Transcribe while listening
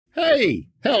Hey,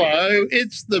 hello,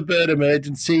 it's the bird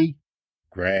emergency.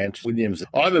 Grant Williams.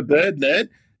 I'm a bird nerd.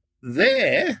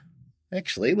 There,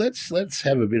 actually, let's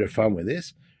have a bit of fun with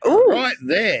this. Ooh. Right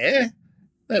there,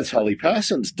 that's Holly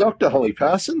Parsons, Dr. Holly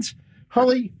Parsons.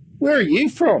 Holly, where are you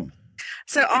from?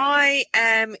 So I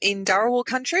am in Dharawal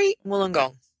country,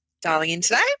 Wollongong, dialing in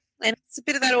today. And it's a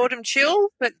bit of that autumn chill,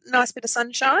 but nice bit of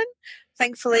sunshine.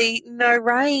 Thankfully, no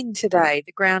rain today.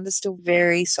 The ground is still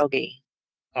very soggy.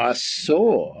 I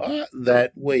saw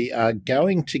that we are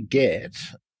going to get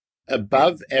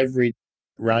above average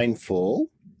rainfall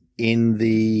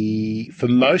for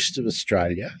most of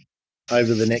Australia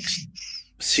over the next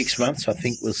 6 months, I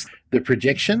think was the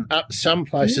projection. Some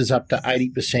places up to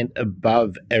 80%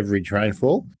 above average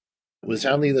rainfall. It was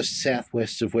only the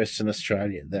southwest of Western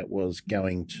Australia that was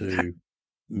going to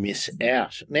miss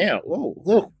out. Now,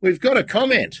 look, we've got a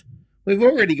comment. We've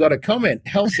already got a comment.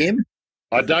 Help him.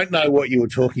 I don't know what you were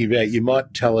talking about. You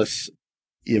might tell us,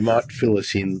 you might fill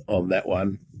us in on that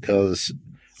one, because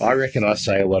I reckon I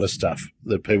say a lot of stuff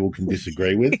that people can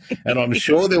disagree with, and I'm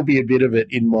sure there'll be a bit of it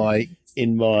in my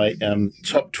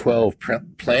top 12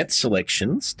 plant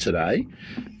selections today,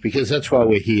 because that's why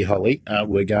we're here, Holly.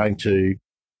 We're going to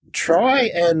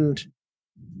try and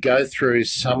go through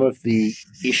some of the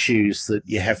issues that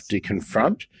you have to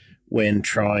confront when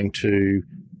trying to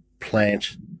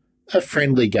plant a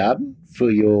friendly garden for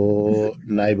your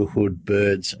neighbourhood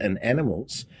birds and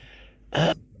animals.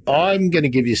 I'm going to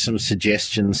give you some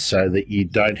suggestions so that you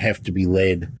don't have to be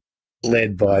led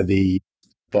by the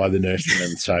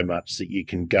nurseryman so much, that you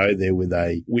can go there with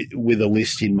a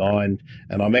list in mind.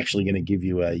 And I'm actually going to give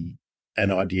you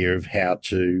an idea of how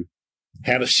to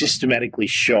systematically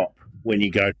shop when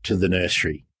you go to the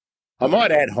nursery. I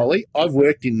might add, Holly, I've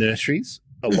worked in nurseries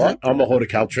a lot. I'm a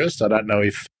horticulturist. I don't know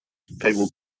if people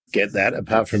get that,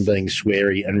 apart from being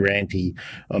sweary and ranty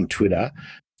on Twitter.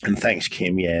 And thanks,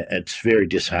 Kim. Yeah, it's very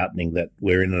disheartening that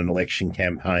we're in an election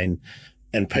campaign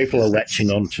and people are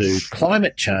latching on to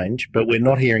climate change, but we're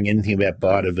not hearing anything about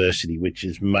biodiversity, which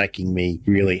is making me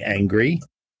really angry.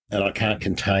 And I can't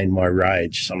contain my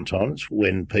rage sometimes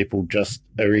when people just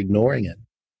are ignoring it.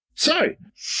 So,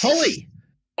 Holly,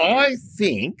 I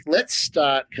think let's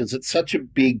start, because it's such a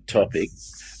big topic,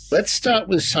 let's start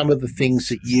with some of the things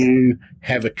that you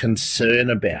have a concern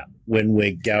about when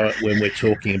we're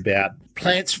talking about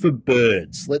plants for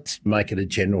birds. Let's make it a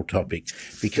general topic,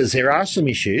 because there are some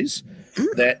issues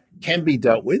that can be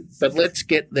dealt with, but let's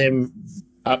get them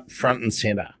up front and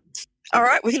centre. All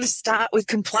right, we're going to start with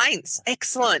complaints.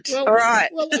 Excellent. Well, all right.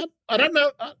 Well, I don't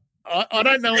know. I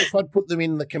don't know if I'd put them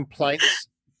in the complaints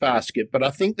basket, but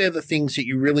I think they're the things that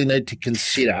you really need to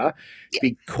consider,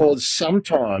 because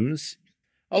sometimes,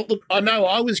 look, I know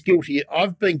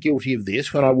I've been guilty of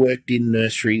this when I worked in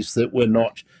nurseries that were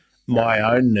not my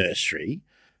own nursery,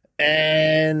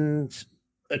 and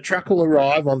a truck will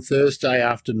arrive on Thursday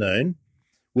afternoon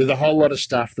with a whole lot of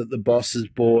stuff that the boss has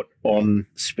bought on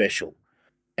special.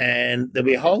 And there'll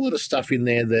be a whole lot of stuff in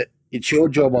there that it's your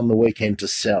job on the weekend to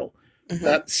sell.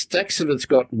 But stacks of it's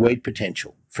got weed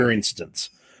potential, for instance.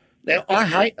 Now, I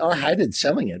hated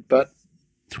selling it, but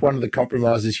it's one of the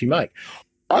compromises you make.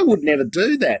 I would never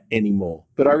do that anymore,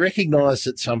 but I recognise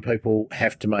that some people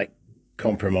have to make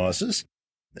compromises.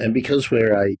 And because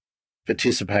we're a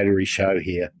participatory show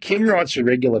here, Kim writes a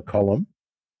regular column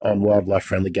on Wildlife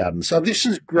Friendly Gardens. So this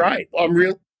is great.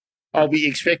 I'll be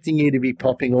expecting you to be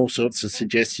popping all sorts of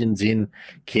suggestions in,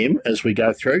 Kim, as we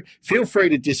go through. Feel free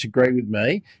to disagree with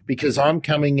me, because I'm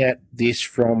coming at this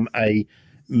from a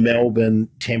Melbourne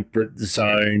temperate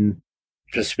zone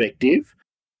perspective.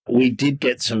 We did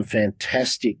get some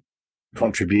fantastic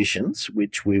contributions,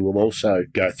 which we will also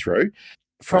go through,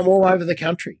 from all over the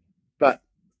country. But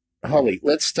Holly,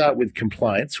 let's start with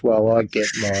complaints while I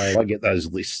get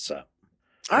those lists up.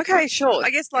 Okay, sure. I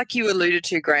guess, like you alluded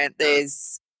to, Grant,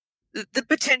 there's the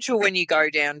potential when you go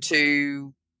down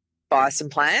to buy some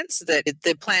plants, that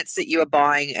the plants that you are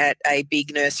buying at a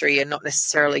big nursery are not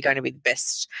necessarily going to be the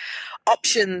best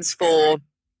options for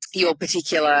your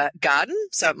particular garden.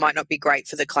 So it might not be great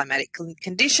for the climatic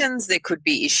conditions. There could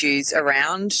be issues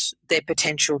around their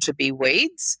potential to be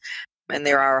weeds. And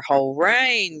there are a whole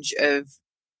range of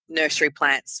nursery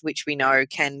plants which we know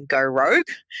can go rogue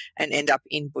and end up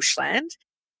in bushland.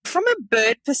 From a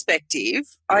bird perspective,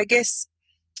 I guess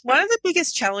one of the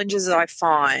biggest challenges I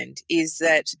find is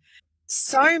that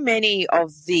so many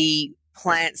of the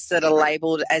plants that are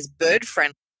labelled as bird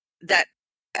friendly, that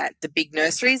at the big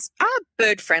nurseries, are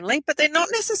bird friendly, but they're not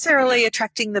necessarily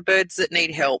attracting the birds that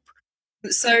need help.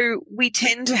 So we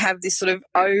tend to have this sort of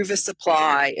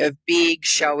oversupply of big,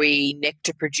 showy,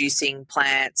 nectar-producing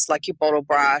plants like your bottle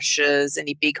brushes and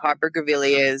your big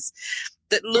hypergrevilleas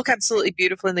that look absolutely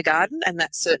beautiful in the garden, and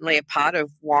that's certainly a part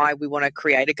of why we want to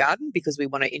create a garden, because we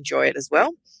want to enjoy it as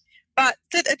well, but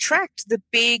that attract the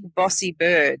big, bossy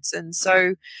birds. And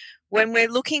so when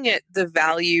we're looking at the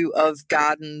value of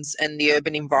gardens and the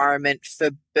urban environment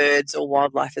for birds or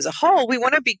wildlife as a whole, we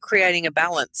want to be creating a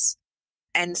balance.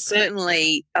 And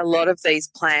certainly, a lot of these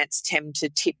plants tend to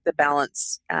tip the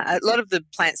balance. A lot of the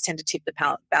plants tend to tip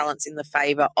the balance in the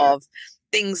favour of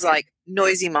things like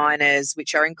noisy miners,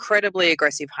 which are incredibly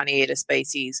aggressive honey eater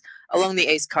species. Along the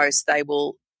east coast, they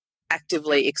will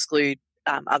actively exclude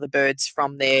other birds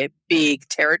from their big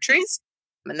territories,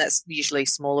 and that's usually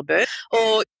smaller birds.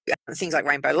 Or things like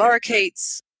rainbow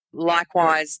lorikeets.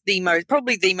 Likewise,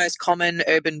 probably the most common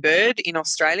urban bird in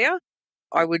Australia,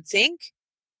 I would think,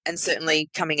 and certainly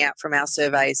coming out from our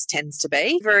surveys, tends to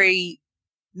be very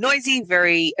noisy,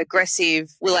 very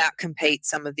aggressive, will outcompete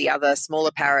some of the other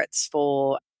smaller parrots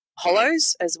for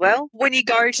hollows as well. When you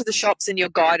go to the shops and you're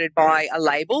guided by a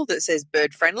label that says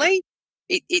bird friendly,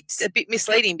 it's a bit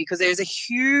misleading, because there's a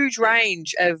huge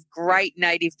range of great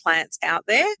native plants out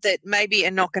there that maybe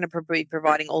are not going to be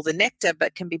providing all the nectar,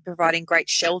 but can be providing great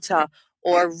shelter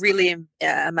or a really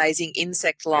amazing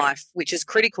insect life, which is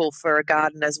critical for a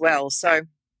garden as well. So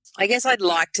I guess I'd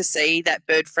like to see that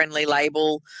bird-friendly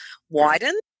label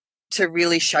widen to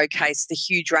really showcase the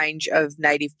huge range of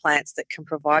native plants that can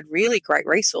provide really great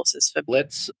resources for.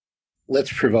 Let's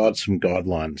provide some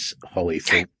guidelines, Holly,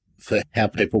 for how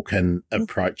people can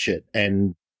approach it.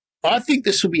 And I think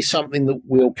this will be something that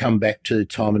we'll come back to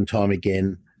time and time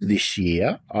again this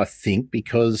year, I think,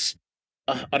 because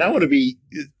I don't want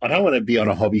to be on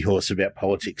a hobby horse about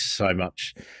politics so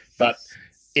much, but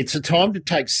it's a time to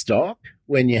take stock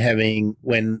when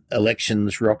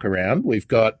elections rock around. We're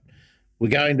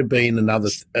going to be in a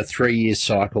 3-year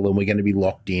cycle, and we're going to be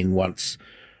locked in once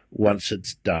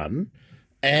it's done.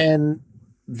 And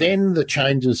then the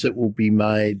changes that will be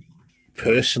made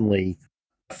personally,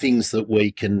 things that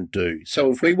we can do.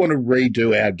 So if we want to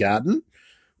redo our garden,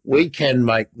 we can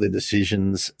make the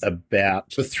decisions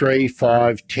about the 3,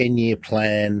 5, 10-year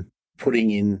plan,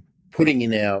 putting in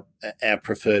our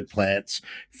preferred plants,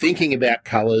 thinking about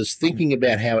colours, thinking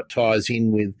about how it ties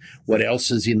in with what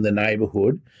else is in the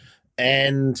neighbourhood,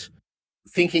 and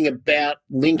thinking about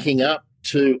linking up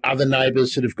to other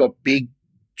neighbours that have got big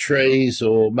trees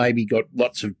or maybe got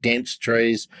lots of dense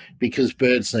trees, because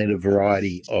birds need a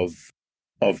variety of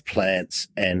plants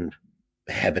and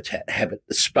habit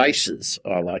spaces,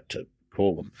 I like to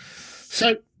call them.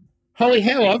 So, Holly,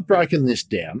 how I've broken this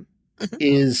down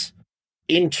is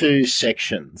into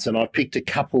sections, and I've picked a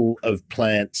couple of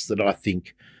plants that I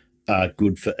think are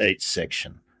good for each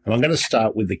section. And I'm going to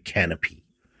start with a canopy,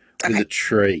 with a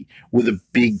tree, with a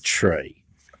big tree.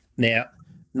 Now,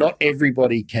 not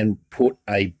everybody can put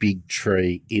a big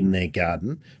tree in their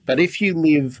garden, but if you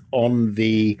live on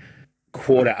the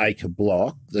quarter-acre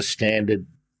block, the standard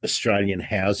Australian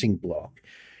housing block,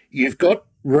 you've got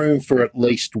room for at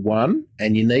least one,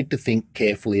 and you need to think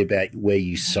carefully about where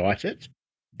you site it.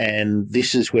 And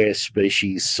this is where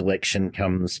species selection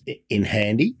comes in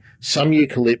handy. Some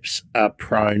eucalypts are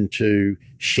prone to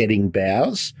shedding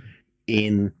boughs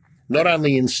not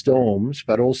only in storms,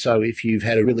 but also if you've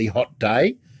had a really hot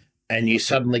day and you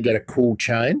suddenly get a cool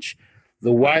change.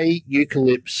 The way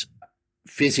eucalypts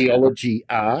physiology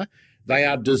they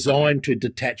are designed to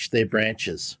detach their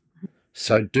branches.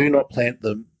 So do not plant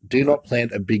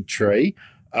a big tree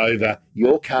over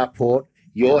your carport,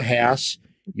 your house,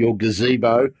 your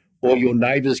gazebo, or your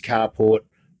neighbour's carport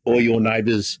or your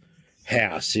neighbour's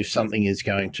house if something is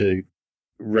going to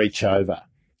reach over.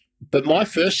 But my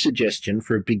first suggestion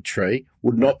for a big tree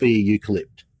would not be a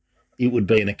eucalypt. It would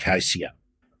be an acacia.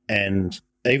 And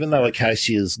even though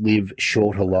acacias live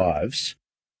shorter lives,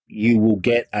 you will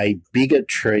get a bigger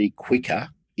tree quicker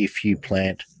if you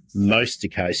plant most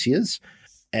acacias.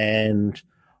 And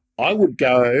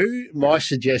my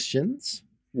suggestions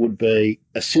would be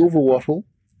a silver wattle,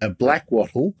 a black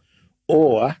wattle,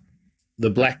 or the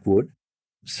blackwood.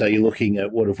 So you're looking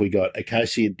at, what have we got?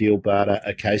 Acacia dealbata,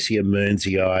 Acacia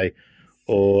mearnsii,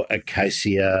 or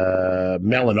Acacia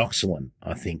melanoxylon,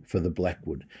 I think, for the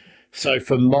blackwood. So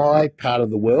for my part of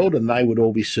the world, and they would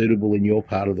all be suitable in your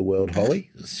part of the world,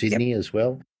 Holly, Sydney as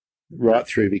well, right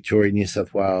through Victoria, New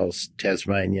South Wales,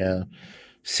 Tasmania,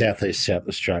 southeast South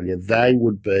Australia, they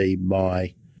would be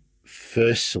my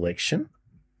first selection.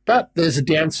 But there's a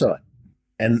downside,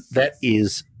 and that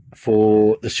is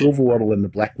for the silver wattle and the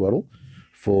black wattle,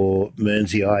 for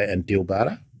mearnsii and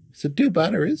dealbata. So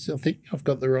dealbata is, I think I've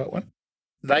got the right one.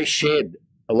 they shed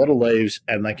a lot of leaves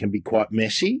and they can be quite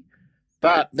messy,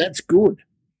 but that's good.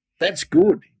 That's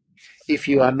good if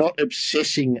you are not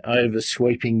obsessing over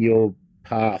sweeping your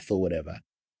path or whatever.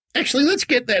 Actually, let's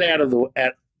get that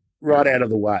right out of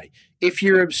the way. If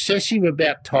you're obsessive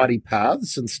about tidy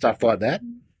paths and stuff like that,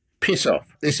 piss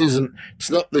off. It's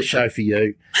not the show for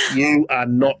you. You are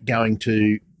not going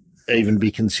to even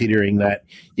be considering that.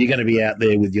 You're going to be out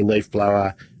there with your leaf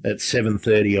blower at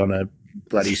 7:30 on a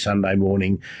bloody Sunday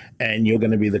morning, and you're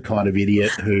going to be the kind of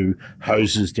idiot who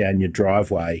hoses down your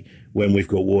driveway when we've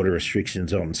got water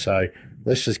restrictions on. So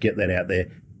let's just get that out there.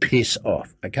 Piss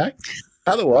off, okay?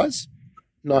 Otherwise,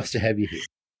 nice to have you here.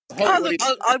 Look,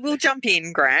 I will jump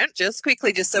in, Grant, just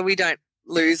quickly, just so we don't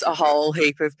lose a whole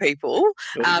heap of people.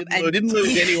 We didn't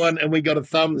lose anyone, and we got a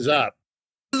thumbs up.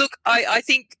 Look, I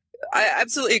think I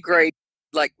absolutely agree.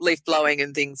 Like leaf blowing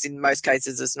and things in most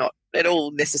cases is not at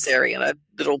all necessary in a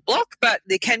little block, but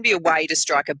there can be a way to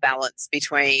strike a balance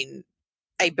between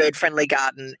a bird-friendly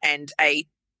garden and a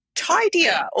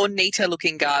tidier or neater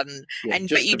looking garden. Yeah,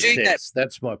 but you do that.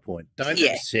 That's my point. Don't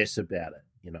obsess about it,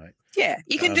 you know. Yeah,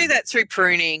 you can do that through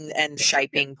pruning and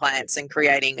shaping plants and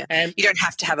creating. And you don't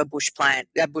have to have a bush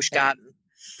garden.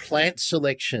 Plant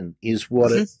selection is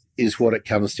what it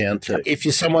comes down to. If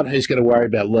you're someone who's going to worry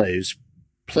about leaves,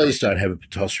 please don't have a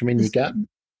pittosporum in your garden.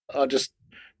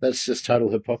 That's just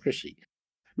total hypocrisy.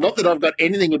 Not that I've got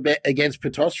anything against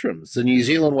pittosporums, the New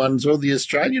Zealand ones or the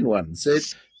Australian ones,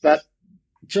 but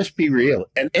just be real.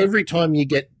 And every time you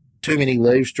get too many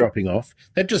leaves dropping off,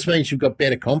 that just means you've got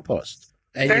better compost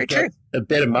and you've got a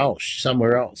better mulch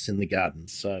somewhere else in the garden.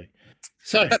 So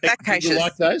but did you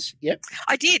like those? Yep.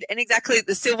 I did, and exactly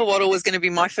the silver wattle was going to be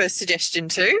my first suggestion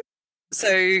too.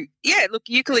 So, yeah, look,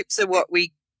 eucalypts are what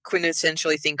we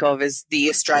quintessentially think of as the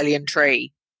Australian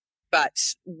tree.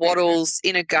 But wattles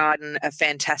in a garden are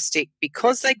fantastic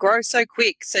because they grow so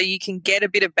quick, so you can get a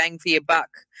bit of bang for your buck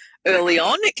early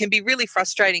on. It can be really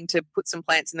frustrating to put some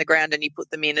plants in the ground and you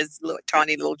put them in as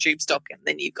tiny little tube stock and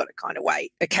then you've got to kind of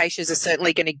wait. Acacias are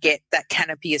certainly going to get that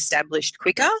canopy established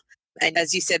quicker. And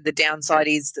as you said, the downside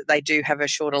is that they do have a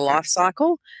shorter life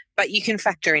cycle, but you can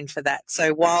factor in for that.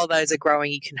 So while those are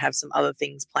growing, you can have some other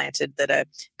things planted that are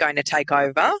going to take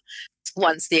over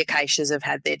once the acacias have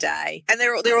had their day. And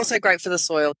they're also great for the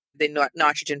soil. They're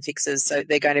nitrogen fixers, so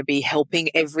they're going to be helping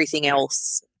everything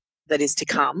else that is to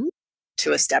come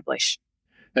to establish.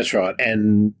 That's right.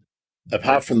 And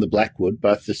apart from the blackwood,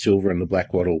 both the silver and the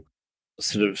black wattle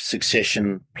sort of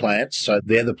succession plants, so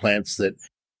they're the plants that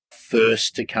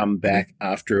first to come back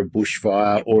after a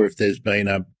bushfire, or if there's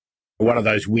been one of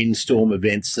those windstorm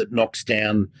events that knocks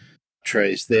down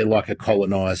trees, they're like a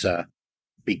colonizer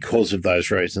because of those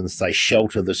reasons. They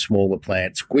shelter the smaller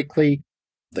plants quickly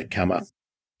that come up.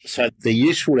 So they're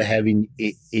useful to have in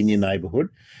your neighbourhood.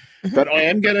 Mm-hmm. But I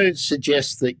am going to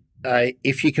suggest that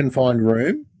if you can find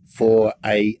room for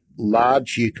a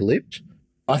large eucalypt,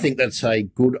 I think that's a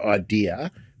good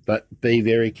idea, but be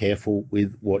very careful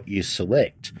with what you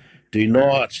select. Do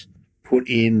not put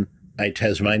in a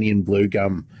Tasmanian blue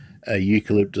gum, a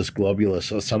Eucalyptus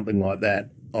globulus or something like that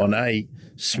on a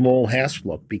small house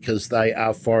block because they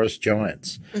are forest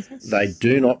giants. Mm-hmm. They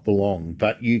do not belong,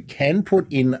 but you can put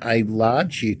in a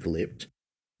large eucalypt.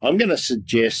 I'm going to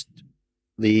suggest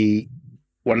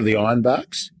one of the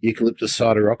ironbarks, Eucalyptus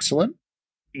sideroxylon.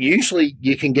 Usually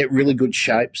you can get really good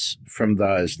shapes from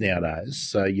those nowadays,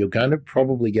 so you're going to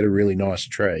probably get a really nice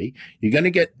tree. You're going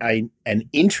to get an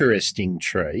interesting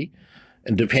tree,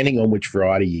 and depending on which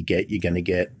variety you get, you're going to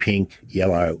get pink,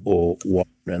 yellow or white,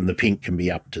 and the pink can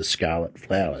be up to scarlet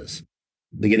flowers.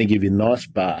 They're going to give you nice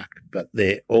bark, but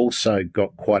they're also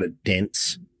got quite a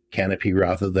dense canopy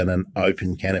rather than an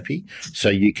open canopy, so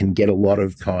you can get a lot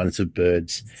of kinds of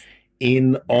birds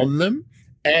in on them.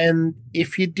 And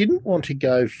if you didn't want to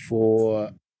go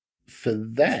for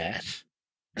that,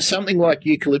 something like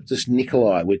Eucalyptus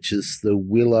nicolai, which is the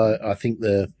willow, I think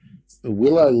the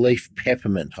willow leaf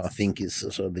peppermint, I think is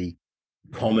sort of the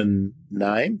common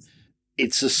name.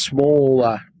 It's a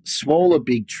smaller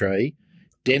big tree,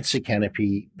 denser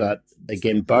canopy, but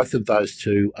again, both of those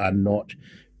two are not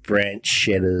branch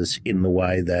shedders in the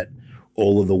way that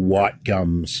all of the white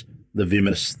gums, the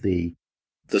vimus, the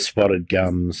spotted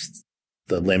gums,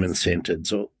 the lemon-scented,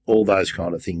 all those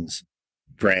kind of things,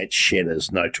 branch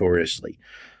shedders notoriously.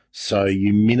 So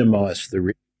you minimise the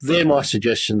risk. They're my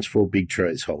suggestions for big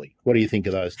trees, Holly. What do you think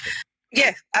of those two?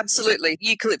 Yeah, absolutely.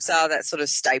 Eucalypts are that sort of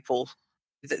staple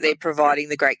that they're providing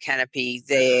the great canopy.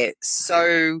 They're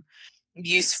so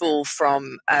useful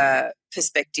from a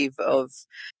perspective of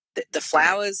the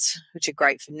flowers, which are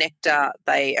great for nectar.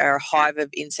 They are a hive of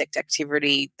insect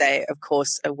activity. They, of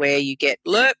course, are where you get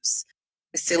lerps.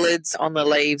 psyllids on the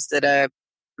leaves that are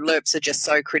lerps are just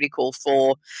so critical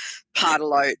for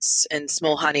pardalotes and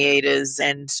small honey eaters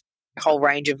and a whole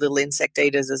range of little insect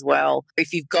eaters as well.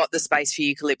 If you've got the space for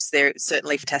eucalypts, they're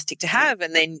certainly fantastic to have.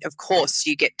 And then, of course,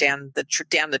 you get down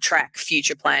the track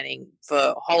future planning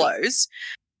for hollows,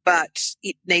 but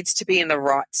it needs to be in the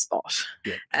right spot.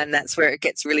 Yeah. And that's where it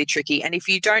gets really tricky. And if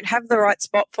you don't have the right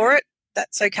spot for it,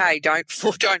 that's okay. Don't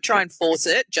try and force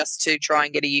it just to try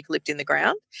and get a eucalypt in the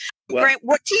ground. Well, Grant,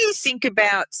 what do you think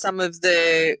about some of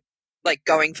the, like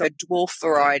going for dwarf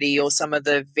variety or some of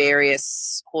the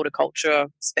various horticulture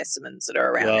specimens that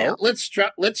are around now?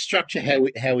 Let's structure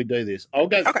how we do this. I'll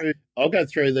go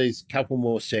through these couple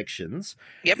more sections.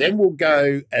 Yep. Then we'll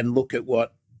go and look at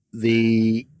what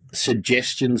the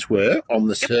suggestions were on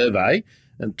the survey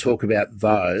and talk about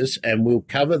those, and we'll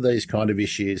cover these kind of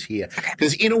issues here.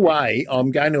 Because in a way, I'm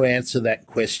going to answer that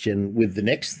question with the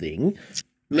next thing.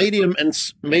 Medium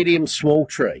small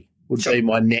tree would be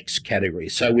my next category.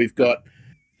 So we've got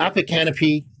upper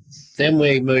canopy, then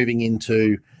we're moving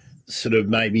into sort of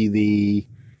maybe the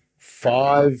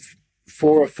 4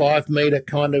 or 5 metre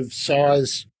kind of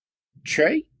size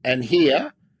tree. And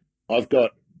here I've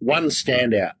got one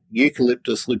standout,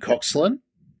 Eucalyptus leucoxylon,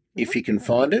 if you can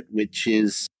find it, which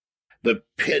is the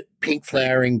pink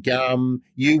flowering gum.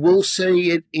 You will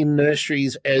see it in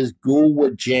nurseries as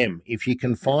Gulwa gem. If you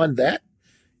can find that,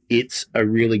 it's a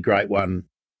really great one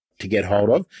to get hold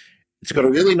of. It's got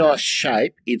a really nice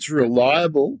shape. It's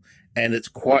reliable and it's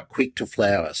quite quick to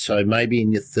flower. So maybe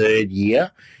in your 3rd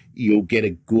year, you'll get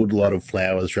a good lot of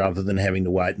flowers rather than having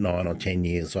to wait 9 or 10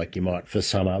 years like you might for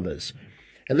some others.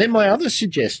 And then my other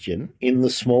suggestion in the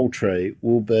small tree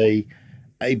will be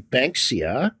a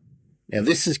Banksia. Now,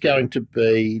 this is going to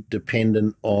be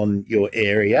dependent on your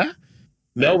area.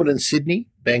 Melbourne and Sydney,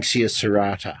 Banksia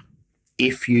serrata.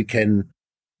 If you can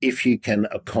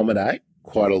accommodate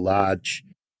quite a large,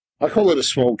 I call it a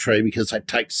small tree because they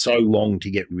take so long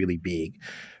to get really big,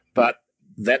 but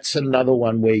that's another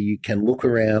one where you can look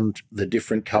around the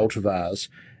different cultivars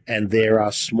and there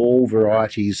are small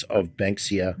varieties of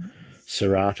Banksia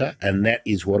serrata, and that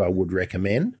is what I would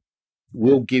recommend.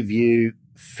 Will give you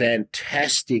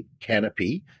fantastic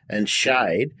canopy and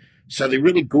shade, so they're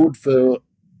really good for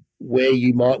where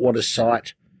you might want to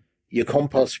site your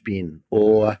compost bin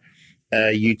or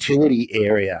a utility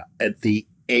area at the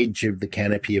edge of the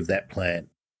canopy of that plant.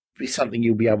 It'll be something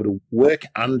you'll be able to work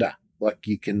under, like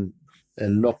you can,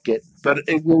 and not get, but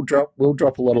it will drop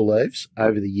a lot of leaves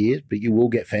over the years, but you will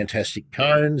get fantastic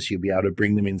cones. You'll be able to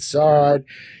bring them inside.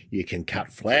 You can cut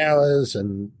flowers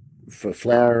and for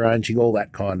flower arranging, all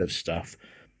that kind of stuff.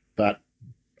 But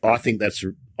I think that's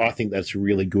a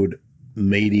really good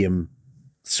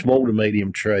small to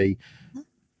medium tree.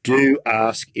 Do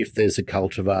ask if there's a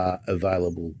cultivar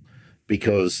available,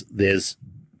 because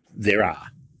they're out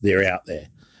there,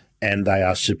 and they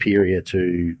are superior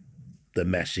to the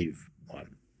massive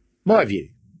one. My view.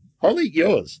 Holly,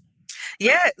 yours.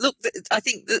 Yeah, look, I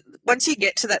think that once you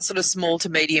get to that sort of small to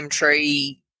medium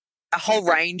tree, a whole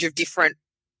range of different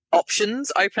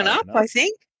options open up, I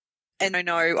think. And I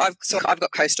know I've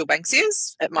got coastal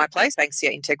Banksias at my place,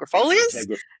 Banksia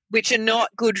integrifolias, which are not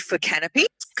good for canopy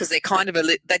because they're kind of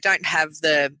they don't have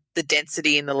the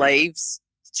density in the leaves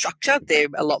structure. They're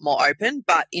a lot more open,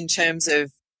 but in terms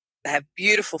of they have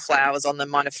beautiful flowers on them,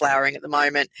 mine are flowering at the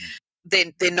moment.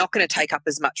 Then they're not going to take up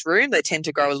as much room. They tend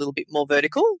to grow a little bit more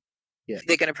vertical. Yeah.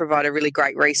 They're going to provide a really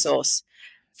great resource.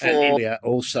 And India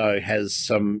also has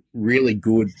some really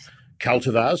good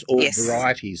cultivars or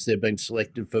varieties. They've been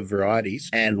selected for varieties,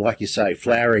 and like you say,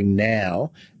 flowering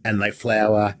now, and they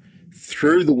flower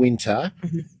through the winter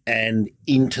and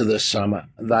into the summer.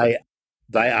 They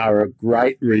are a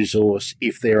great resource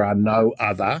if there are no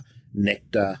other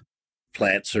nectar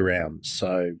plants around.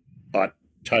 So I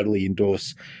totally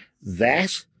endorse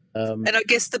that. And I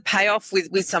guess the payoff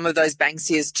with some of those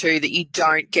Banksias too that you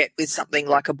don't get with something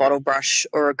like a bottle brush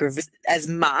or a gravis as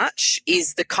much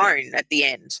is the cone at the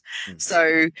end.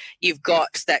 So you've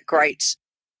got that great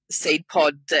seed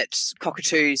pod that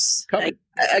cockatoos are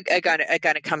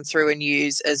going to come through and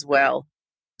use as well.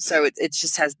 So it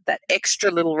just has that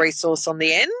extra little resource on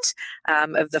the end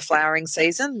of the flowering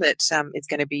season that is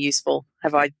going to be useful.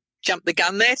 Have I jumped the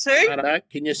gun there too? I don't know.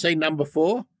 Can you see number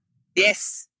 4?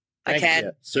 Yes. I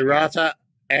can. Serrata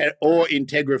or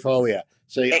integrifolia.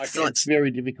 So excellent. It's very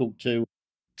difficult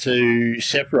to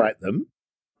separate them.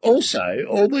 Also,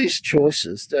 all these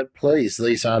choices, please,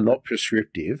 these are not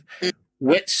prescriptive.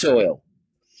 Wet soil,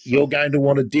 you're going to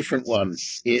want a different one,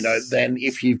 than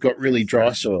if you've got really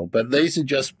dry soil. But these are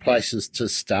just places to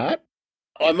start.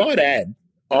 I might add,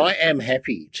 I am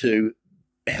happy to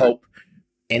help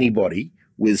anybody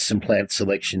with some plant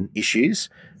selection issues.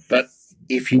 But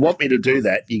if you want me to do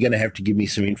that, you're going to have to give me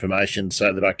some information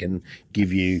so that I can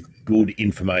give you good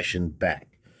information back.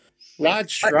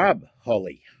 Large shrub,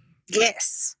 Holly.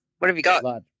 Yes. What have you got?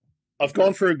 Large. I've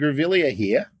gone for a grevillea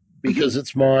here because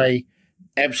it's my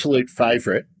absolute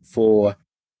favourite for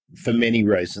many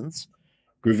reasons.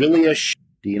 Grevillea,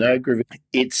 do you know grevillea?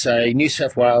 It's a New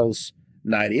South Wales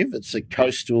native. It's a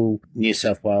coastal New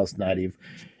South Wales native.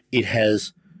 It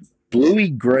has bluey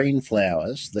green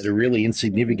flowers that are really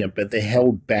insignificant, but they're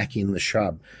held back in the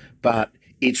shrub. But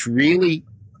it's really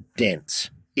dense.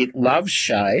 It loves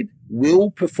shade, will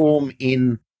perform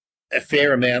in a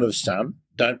fair amount of sun.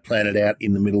 Don't plant it out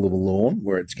in the middle of a lawn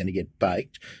where it's going to get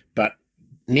baked, but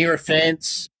near a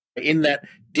fence, in that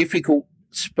difficult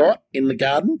spot in the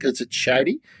garden because it's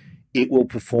shady, it will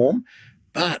perform.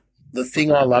 But the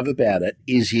thing I love about it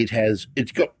is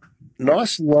it's got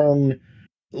nice long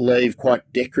leaf,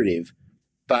 quite decorative,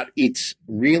 but it's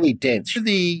really dense.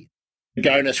 The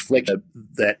Gonus flexor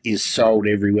that is sold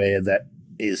everywhere, that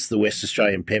is the West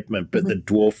Australian peppermint, but the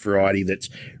dwarf variety that's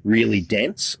really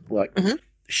dense, like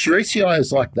Stratification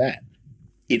is like that.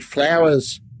 It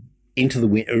flowers into the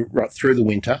winter, right through the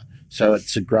winter, so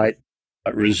it's a great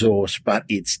resource, but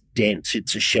it's dense.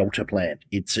 It's a shelter plant.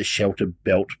 It's a shelter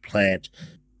belt plant,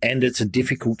 and it's a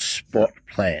difficult spot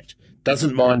plant.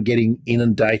 Doesn't mind getting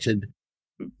inundated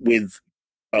with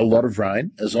a lot of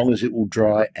rain as long as it will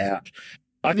dry out.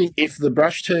 I think if the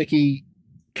brush turkey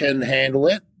can handle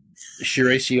it,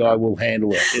 Stratification will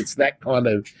handle it. It's that kind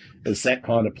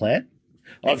of plant.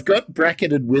 I've got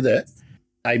bracketed with it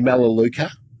a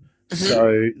Melaleuca.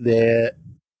 So there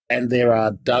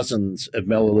are dozens of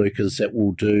Melaleucas that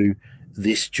will do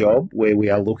this job where we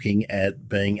are looking at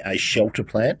being a shelter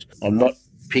plant. I'm not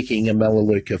picking a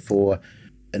Melaleuca for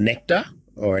a nectar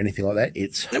or anything like that.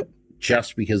 It's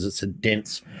just because it's a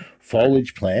dense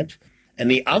foliage plant. And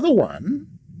the other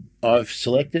one I've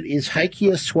selected is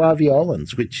Hakea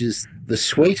suaviolens, which is the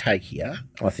sweet Hakea,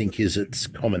 I think is its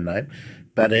common name,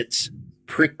 but it's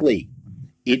prickly.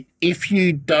 If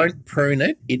you don't prune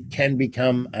it, it can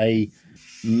become a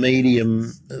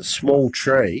medium, small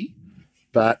tree,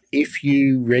 but if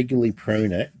you regularly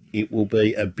prune it, it will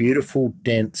be a beautiful,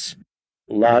 dense,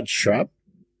 large shrub,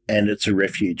 and it's a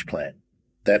refuge plant.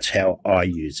 That's how I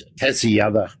use it. It has the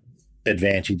other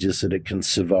advantages that it can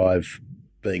survive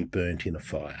being burnt in a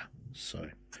fire. So,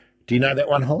 do you know that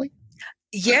one, Holly?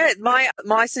 Yeah,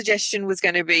 my suggestion was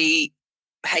going to be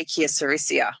Hakea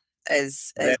sericea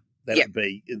that would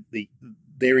be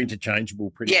they're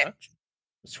interchangeable pretty much.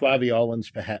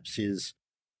 Suaviolens perhaps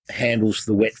handles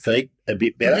the wet feet a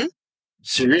bit better.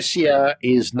 Sericea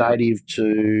is native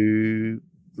to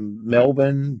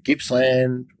Melbourne,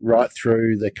 Gippsland, right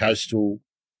through the coastal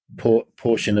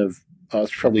portion of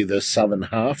it's probably the southern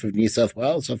half of New South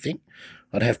Wales, I think.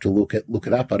 I'd have to look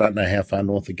it up. I don't know how far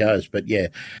north it goes, but yeah,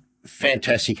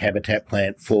 fantastic habitat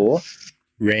plant for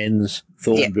wrens,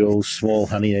 thornbills, small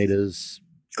honey eaters.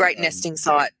 Great nesting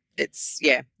site. It's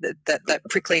that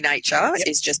prickly nature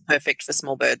is just perfect for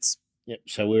small birds. Yep.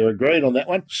 So we're agreed on that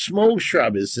one. Small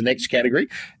shrub is the next category,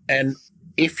 and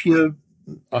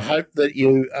I hope that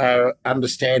you are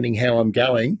understanding how I'm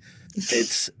going.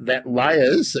 It's that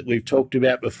layers that we've talked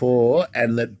about before,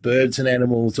 and that birds and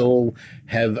animals all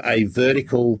have a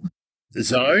vertical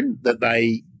zone that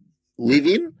they live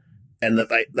in and that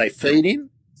they feed in.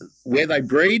 Where they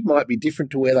breed might be different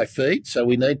to where they feed, so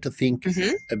we need to think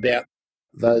about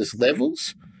those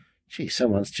levels. Gee,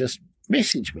 someone's just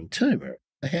messaged me too.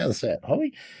 How's that,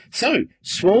 Holly? So,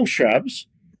 small shrubs,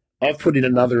 I've put in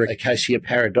another Acacia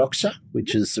paradoxa,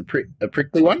 which is a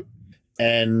prickly one,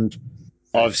 and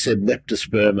I've said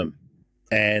leptospermum,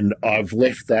 and I've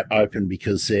left that open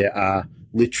because there are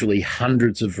literally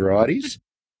hundreds of varieties.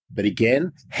 But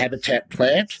again, habitat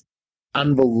plant,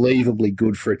 unbelievably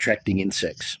good for attracting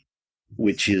insects,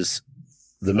 which is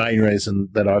the main reason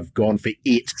that I've gone for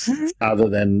it other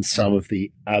than some of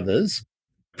the others.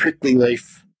 Prickly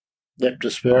leaf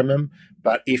leptospermum,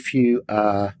 but if you're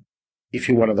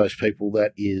one of those people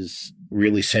that is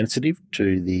really sensitive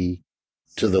to the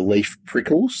leaf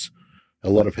prickles, a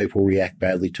lot of people react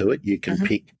badly to it. You can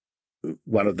pick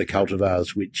one of the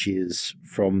cultivars, which is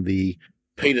from the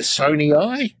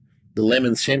Petersonii, the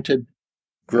lemon-scented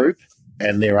group,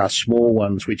 and there are small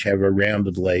ones which have a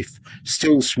rounded leaf,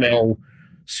 still smell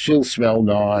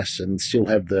nice and still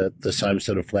have the same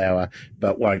sort of flower,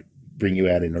 but won't bring you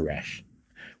out in a rash.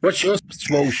 What's your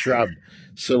small shrub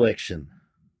selection?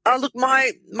 Oh, look,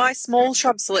 my small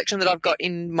shrub selection that I've got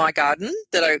in my garden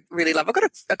that I really love, I've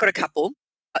got a couple.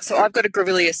 So I've got a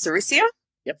Grevillea sericea,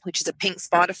 which is a pink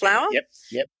spider flower.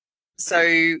 Yep.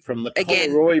 So From the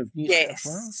again, Coleroy of New South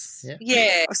Wales? yes.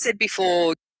 Yeah. I've said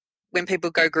before, when people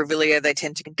go grevillea, they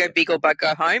tend to go big or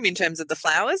go home in terms of the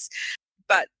flowers.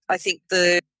 But I think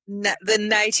the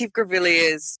native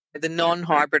grevilleas, the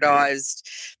non-hybridized,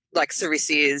 like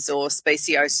sericias or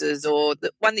speciosas, or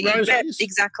the one that you get,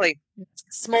 exactly,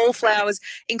 small flowers,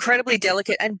 incredibly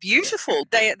delicate and beautiful.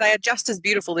 They are just as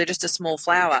beautiful. They're just a small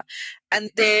flower, and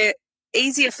they're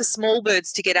easier for small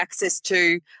birds to get access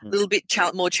to, a little bit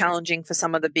more challenging for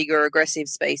some of the bigger aggressive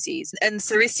species. And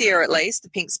Sericea, at least, the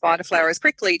pink spider flower, is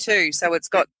prickly too, so it's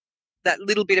got that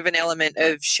little bit of an element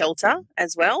of shelter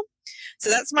as well. So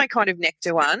that's my kind of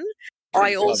nectar one.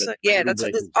 I also,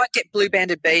 I get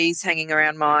blue-banded bees hanging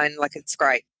around mine, like it's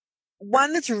great.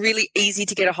 One that's really easy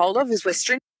to get a hold of is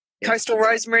Western coastal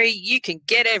rosemary. You can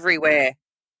get everywhere.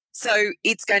 So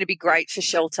it's going to be great for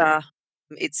shelter.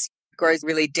 It grows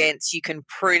really dense. You can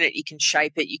prune it, you can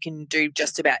shape it, you can do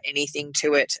just about anything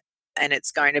to it, and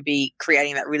it's going to be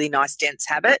creating that really nice dense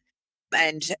habit,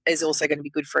 and is also going to be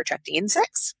good for attracting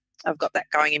insects. I've got that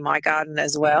going in my garden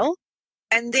as well.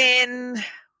 And then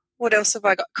what else have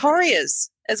I got?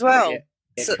 Correas as well.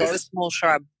 So it's a small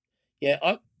shrub.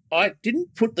 Yeah, I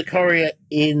didn't put the correa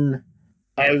in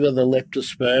over the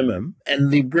leptospermum,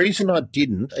 and the reason I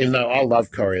didn't, even though I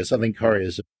love correas, I think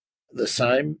correas are the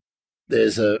same,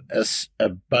 there's a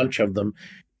bunch of them,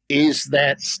 is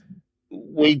that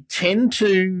we tend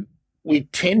to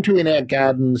in our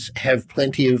gardens have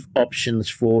plenty of options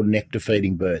for nectar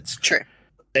feeding birds. True.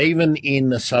 Even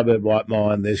in a suburb like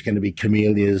mine, there's going to be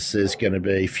camellias, there's going to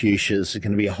be fuchsias, there's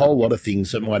going to be a whole lot of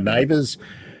things that my neighbours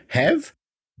have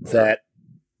that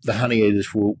the honey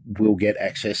eaters will get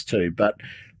access to. But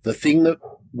the thing that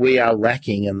we are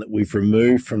lacking and that we've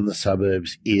removed from the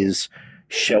suburbs is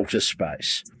shelter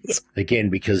space. Again,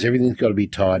 because everything's got to be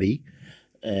tidy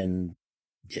and,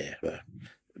 a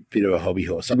bit of a hobby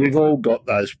horse. We've all got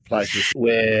those places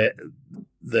where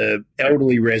the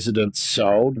elderly residents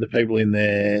sold, the people in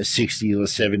their 60s or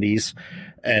 70s,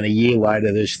 and a year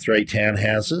later there's 3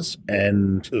 townhouses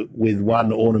and with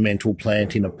one ornamental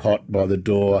plant in a pot by the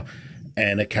door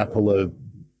and a couple of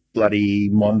bloody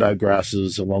mondo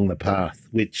grasses along the path,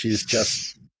 which is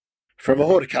just, from a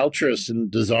horticulturist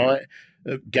and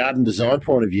garden design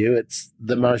point of view, it's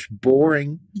the most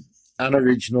boring,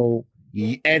 unoriginal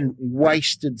and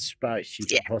wasted space you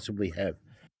could possibly have.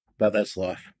 But that's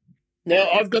life. Now,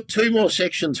 I've got 2 more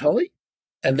sections, Holly,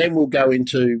 and then we'll go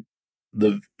into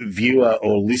the viewer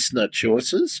or listener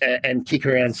choices and kick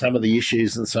around some of the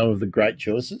issues and some of the great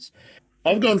choices.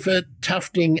 I've gone for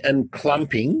tufting and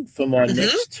clumping for my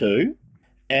next 2,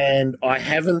 and I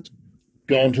haven't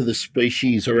gone to the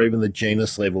species or even the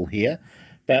genus level here,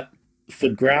 but for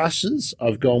grasses,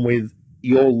 I've gone with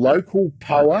your local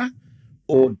poa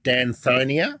or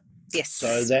Danthonia. Yes.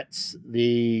 So that's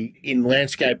in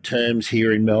landscape terms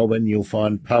here in Melbourne, you'll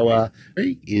find poa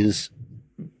is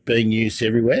being used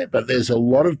everywhere, but there's a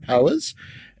lot of poas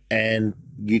and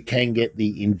you can get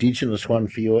the indigenous one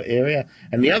for your area.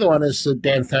 And the other one is the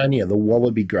Danthonia, the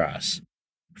wallaby grass,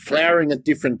 flowering at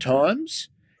different times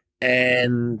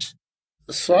and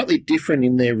slightly different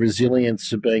in their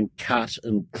resilience of being cut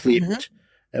and clipped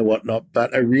and whatnot,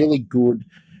 but a really good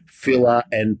filler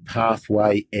and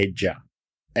pathway edger.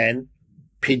 And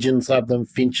pigeons love them,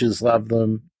 finches love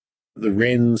them, the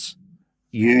wrens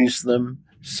use them.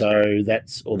 So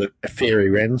or the fairy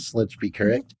wrens, let's be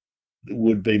correct,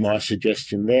 would be my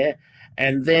suggestion there.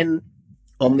 And then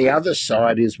on the other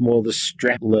side is more the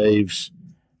strap leaves,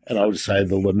 and I would say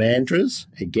the lamandras,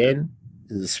 again,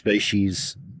 the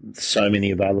species, so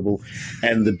many available,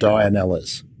 and the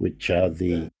dianellas, which are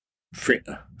the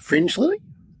fringe lily?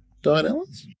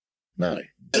 Dianellas? No.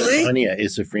 Diania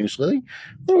is a fringe lily.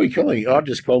 What are we calling it? I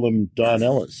just call them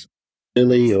dianellas,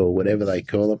 lily or whatever they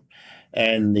call them.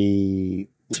 And and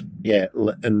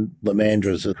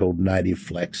lamandras are called native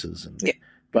flaxes.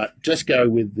 But just go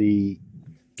into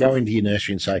your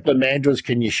nursery and say, lamandras,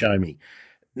 can you show me?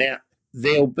 Now,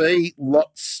 there'll be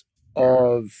lots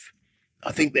of,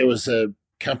 I think there was a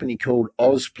company called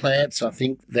Oz Plants, I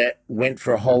think, that went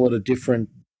for a whole lot of different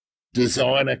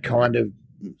designer kind of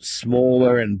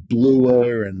smaller and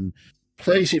bluer, and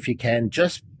please, if you can,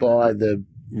 just buy the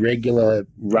regular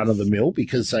run-of-the-mill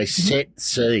because they set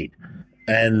seed.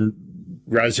 And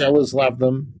rosellas love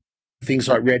them. Things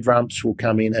like red rumps will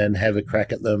come in and have a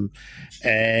crack at them.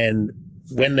 And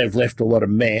when they've left a lot of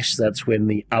mess, that's when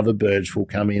the other birds will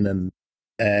come in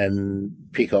and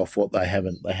pick off what they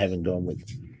haven't gone with.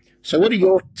 So what are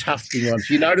your tufting ones?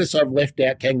 You notice I've left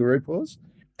out kangaroo paws?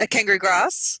 A kangaroo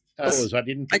grass? I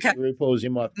didn't put kangaroo paws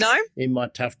in my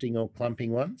tufting or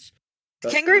clumping ones.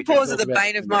 But Kangaroo we can paws are talk the about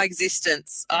bane of my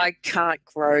existence. I can't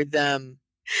grow them.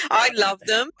 I love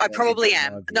them. I probably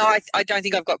am. No, I don't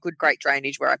think I've got good, great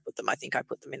drainage where I put them. I think I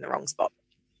put them in the wrong spot.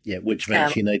 Yeah, which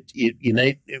means you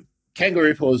need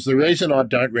kangaroo paws. The reason I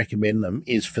don't recommend them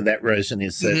is for that reason,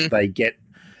 is that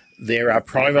there are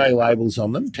promo labels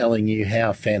on them telling you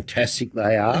how fantastic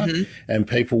they are, and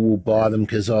people will buy them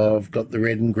because I've got the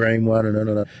red and green one.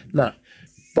 And no,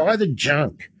 buy the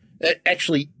junk.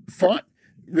 Actually,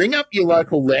 ring up your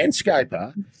local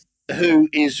landscaper who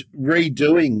is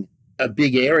redoing a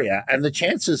big area, and the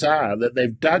chances are that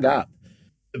they've dug up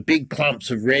big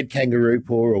clumps of red kangaroo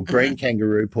paw or green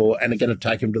kangaroo paw and are going to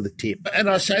take them to the tip. And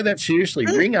I say that seriously.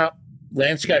 Ring up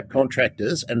landscape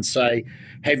contractors and say,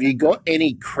 have you got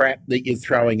any crap that you're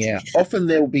throwing out? Often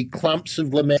there will be clumps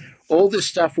of all this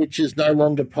stuff which is no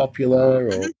longer popular,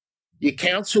 or your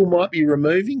council might be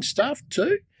removing stuff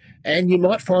too, and you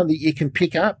might find that you can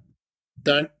pick up.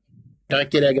 Don't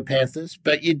get agapanthus,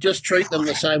 but you just treat them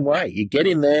the same way. You get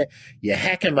in there, you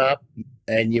hack them up,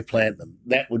 and you plant them.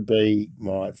 That would be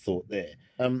my thought there.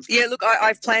 Yeah, look,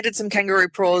 I've planted some kangaroo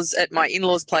paws at my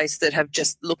in-laws' place that have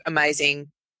just looked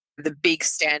amazing. The big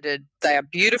standard, they are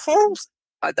beautiful.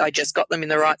 I just got them in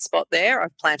the right spot there.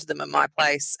 I've planted them at my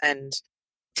place and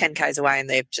 10 k's away, and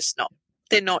they're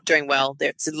not doing well.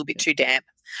 It's a little bit too damp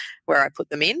where I put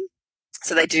them in.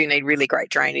 So they do need really great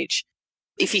drainage.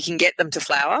 If you can get them to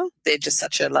flower, they're just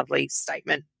such a lovely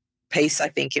statement piece, I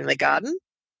think, in the garden,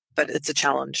 but it's a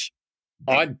challenge.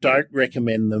 I don't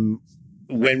recommend them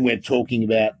when we're talking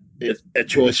about a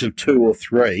choice of 2 or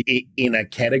 3 in a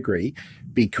category,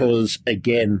 because,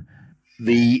 again,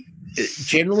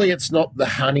 generally it's not the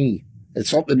honey,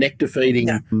 it's not the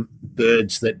nectar-feeding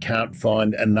birds that can't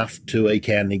find enough to eke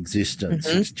out an existence.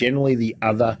 It's generally the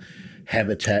other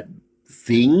habitat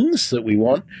things that we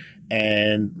want,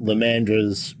 and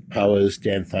lomandras, poas,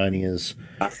 danthonias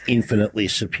are infinitely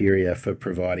superior for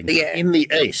providing. In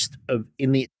the east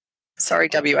Sorry,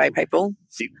 WA people.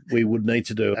 We would need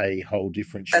to do a whole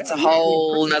different show. That's a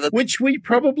whole another... Which we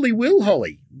probably will,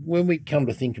 Holly, when we come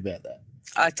to think about that.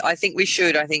 I think we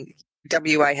should. I think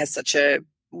WA has such a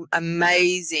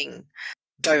amazing,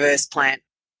 diverse plant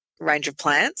range of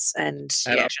plants. And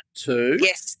too,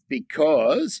 yes,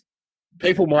 because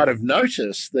people might have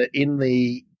noticed that in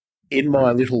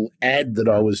my little ad that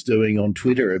I was doing on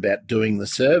Twitter about doing the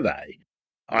survey,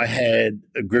 I had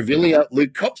a Grevillea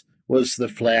leucopsis was the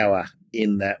flower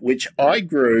in that, which I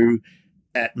grew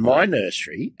at my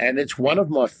nursery, and it's one of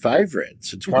my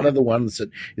favourites. It's one of the ones that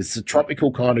it's the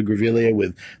tropical kind of Grevillea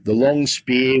with the long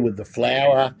spear with the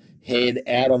flower head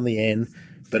out on the end,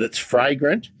 but it's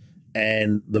fragrant,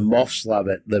 and the moths love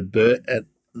it.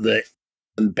 The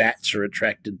bats are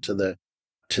attracted to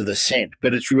the scent,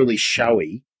 but it's really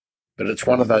showy. But it's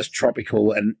one of those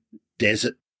tropical and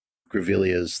desert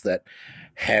Grevilleas that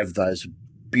have those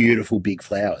beautiful big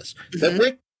flowers that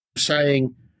we're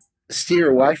saying steer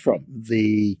away from.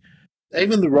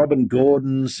 Even the Robin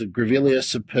Gordons, the Grevillea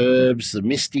superbs, the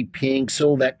Misty Pinks,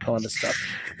 all that kind of stuff.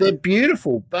 They're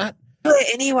beautiful, but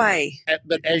anyway.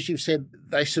 But as you've said,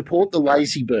 they support the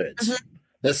lazy birds.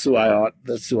 That's the way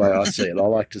I see it. I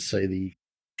like to see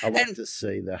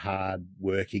the hard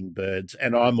working birds,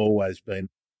 and I'm always been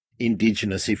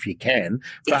Indigenous if you can,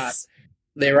 but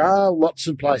there are lots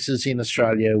of places in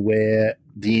Australia where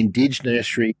the Indigenous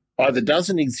nursery either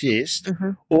doesn't exist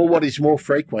or, what is more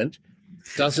frequent,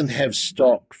 doesn't have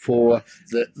stock for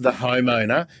the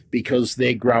homeowner because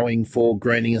they're growing for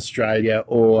Greening Australia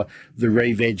or the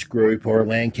Re-Veg group or a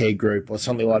Landcare group or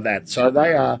something like that. So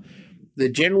they're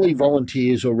generally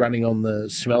volunteers or running on the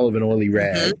smell of an oily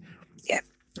rag,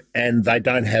 and they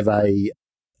don't have a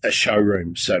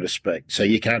showroom, so to speak. So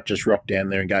you can't just rock down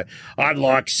there and go, I'd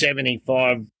like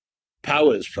 75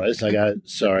 poas, please. And they go,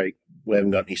 sorry, we haven't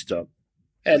got any stock.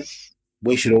 And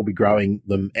we should all be growing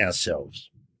them ourselves,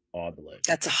 I believe.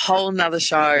 That's a whole nother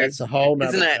show. That's a whole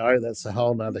nother show. That's a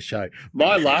whole nother show.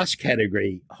 My last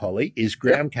category, Holly, is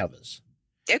ground covers.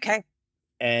 Okay.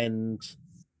 And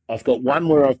I've got one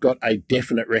where I've got a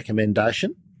definite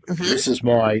recommendation. This is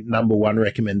my number one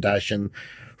recommendation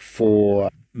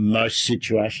for most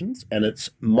situations, and it's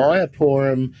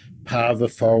Myoporum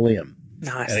parvifolium.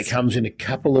 Nice. And it comes in a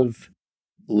couple of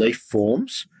leaf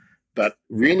forms, but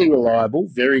really reliable,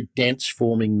 very dense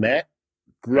forming mat,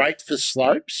 great for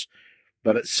slopes,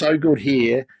 but it's so good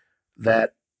here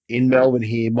that in Melbourne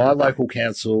here, my local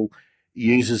council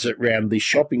uses it around the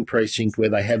shopping precinct where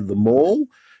they have the mall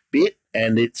bit,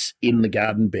 and it's in the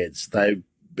garden beds. They've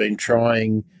been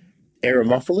trying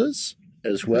Eremophilas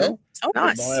as well. Oh,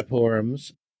 nice.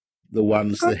 Myoporums, the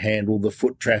ones that handle the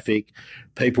foot traffic,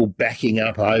 people backing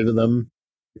up over them.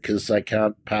 because they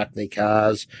can't park their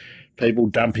cars, people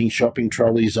dumping shopping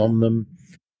trolleys on them.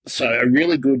 So a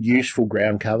really good, useful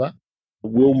ground cover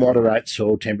will moderate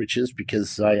soil temperatures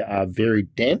because they are very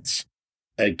dense.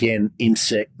 Again,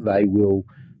 they will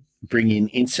bring in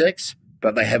insects,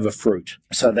 but they have a fruit.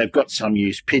 So they've got some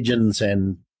use. Pigeons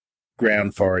and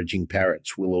ground foraging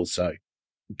parrots will also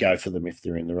go for them if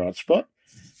they're in the right spot.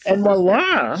 And my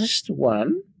last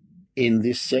one in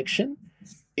this section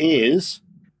is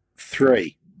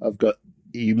 3. I've got,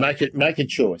 you make a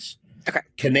choice. Okay.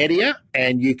 Canedia,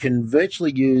 and you can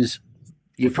virtually use,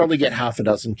 you probably get half a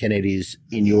dozen Canedias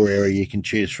in your area you can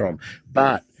choose from.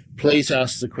 But please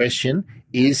ask the question,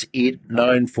 is it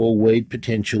known for weed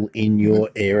potential in your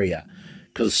area?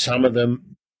 Because some of them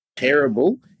are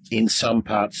terrible in some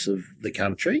parts of the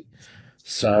country.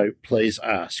 So please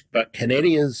ask. But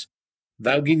Canedias,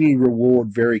 they'll give you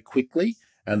reward very quickly,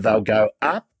 and they'll go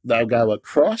up, they'll go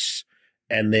across,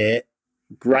 and they're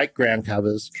great ground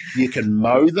covers. You can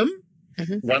mow them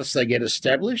once they get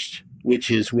established, which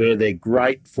is where they're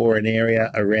great for an area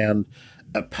around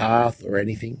a path or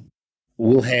anything.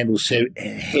 Will handle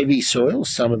heavy soils,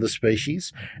 some of the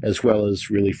species, as well as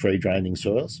really free-draining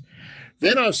soils.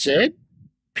 Then I've said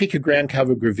pick a ground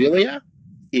cover grevillea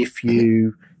if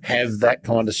you have that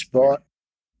kind of spot.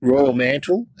 Royal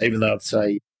mantle, even though it's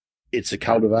a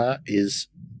cultivar, is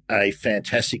a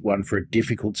fantastic one for a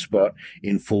difficult spot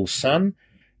in full sun.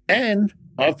 And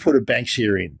I've put a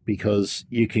Banksia in because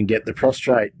you can get the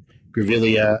prostrate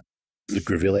Banksia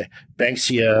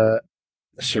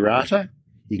serrata,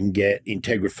 you can get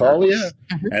integrifolia,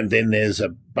 and then there's a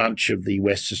bunch of the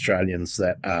West Australians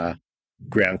that are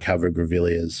ground cover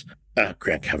Banksias,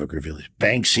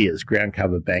 ground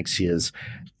cover Banksias,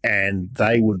 and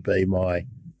they would be my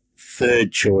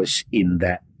third choice in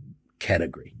that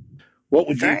category. What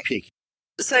would you pick?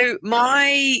 So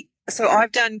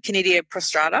I've done Canidia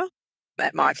prostrata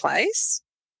at my place,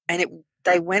 and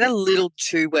they went a little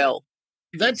too well.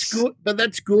 That's good, but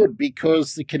that's good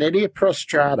because the Canidia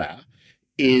prostrata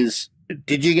is.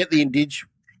 Did you get the Indig?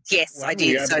 Yes, I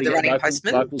did. So the running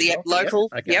postman, local.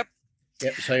 Yep.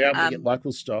 So you're able to get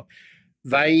local stock.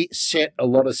 They set a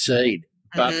lot of seed,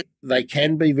 but they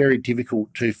can be very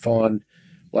difficult to find.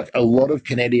 Like a lot of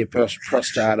Canidia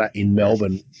prostrata in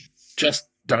Melbourne just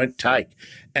don't take.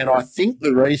 And I think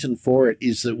the reason for it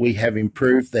is that we have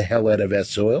improved the hell out of our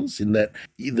soils in that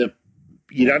you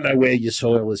don't know where your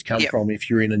soil has come from if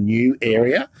you're in a new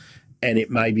area and it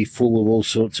may be full of all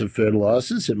sorts of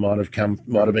fertilisers. It might have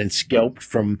been scalped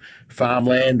from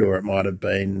farmland, or it might have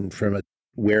been from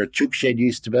where a chook shed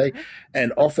used to be.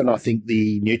 And often I think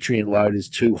the nutrient load is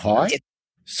too high,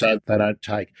 so they don't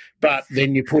take. But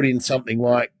then you put in something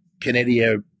like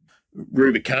Canidia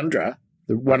rubicundra,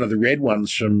 one of the red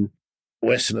ones from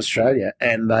Western Australia,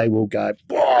 and they will go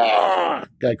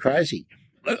crazy.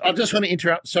 I just want to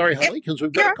interrupt. Sorry, Holly, because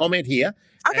we've got a comment here.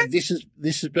 Okay. And this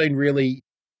has been really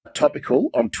topical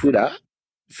on Twitter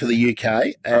for the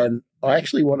UK, and I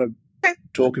actually want to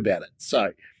talk about it.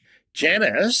 So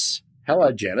Janice,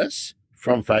 hello Janice,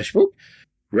 from Facebook,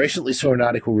 recently saw an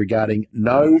article regarding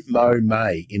No Mow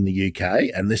May in the UK,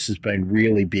 and this has been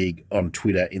really big on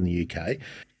Twitter in the UK.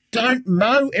 Don't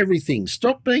mow everything.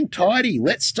 Stop being tidy.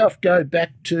 Let stuff go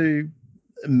back to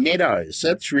meadows.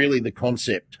 That's really the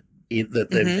concept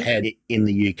that they've had in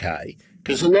the UK,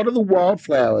 because a lot of the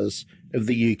wildflowers of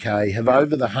the UK have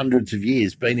over the hundreds of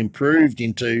years been improved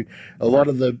into a lot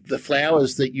of the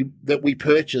flowers that we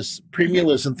purchase,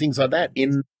 primulas and things like that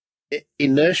in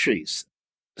nurseries.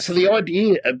 So the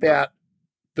idea about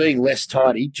being less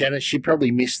tidy, Janice, she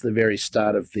probably missed the very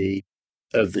start of the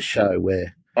show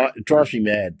where it drives me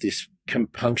mad, this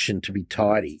compunction to be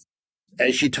tidy.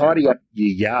 As you tidy up your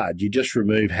yard, you just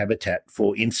remove habitat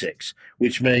for insects,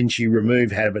 which means you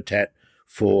remove habitat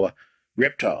for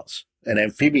reptiles and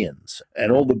amphibians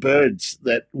and all the birds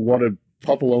that want to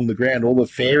pop along the ground, all the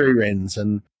fairy wrens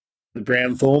and the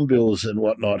brown thornbills and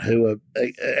whatnot,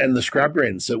 and the scrub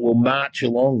wrens that will march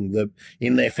along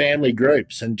in their family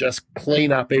groups and just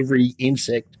clean up every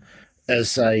insect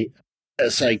as they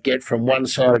get from one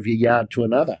side of your yard to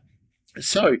another.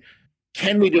 So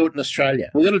can we do it in Australia?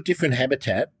 We've got a different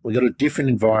habitat. We've got a different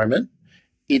environment.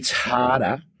 It's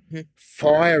harder.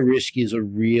 Fire risk is a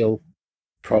real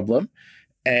problem.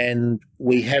 And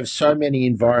we have so many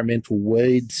environmental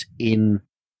weeds in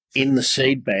the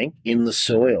seed bank, in the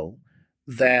soil,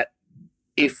 that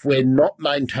if we're not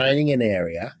maintaining an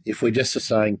area, if we're just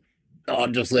saying,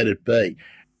 just let it be,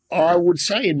 I would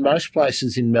say in most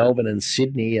places in Melbourne and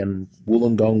Sydney and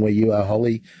Wollongong, where you are,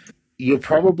 Holly, you're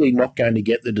probably not going to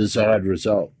get the desired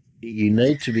result. You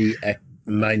need to be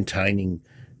maintaining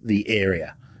the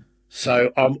area.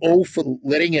 So I'm all for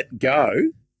letting it go,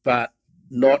 but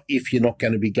not if you're not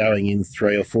going to be going in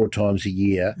 3 or 4 times a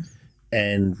year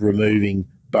and removing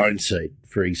bone seed,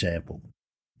 for example.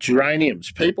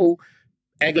 Geraniums, people,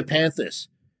 agapanthus,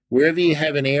 wherever you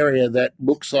have an area that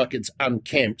looks like it's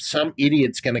unkempt, some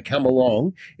idiot's going to come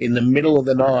along in the middle of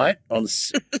the night on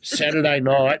Saturday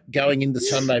night going into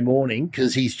Sunday morning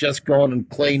because he's just gone and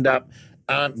cleaned up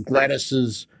Aunt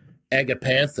Gladys's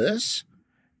agapanthus,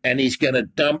 and he's going to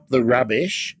dump the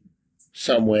rubbish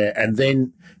somewhere. And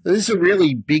then this is a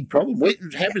really big problem.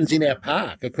 It happens in our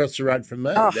park across the road from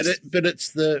me. Oh. But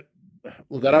it's the,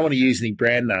 look, I don't want to use any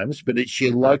brand names, but it's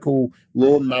your local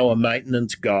lawnmower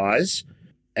maintenance guys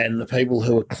and the people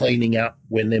who are cleaning up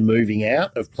when they're moving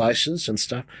out of places and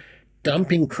stuff,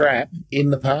 dumping crap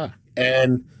in the park.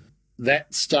 And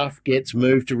that stuff gets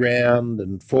moved around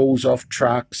and falls off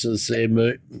trucks as they're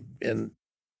moved. And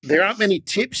there aren't many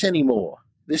tips anymore.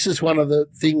 This is one of the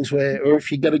things where, or if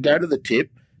you've got to go to the tip,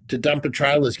 to dump a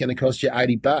trailer is going to cost you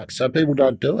 $80. So people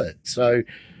don't do it. So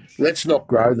let's not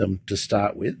grow them to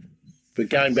start with. But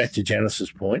going back to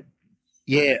Janice's point,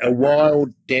 yeah, a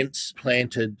wild, dense,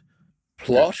 planted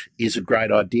plot is a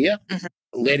great idea.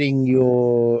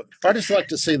 Mm-hmm. I just like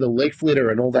to see the leaf litter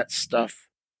and all that stuff.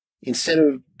 Instead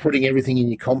of putting everything in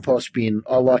your compost bin,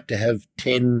 I like to have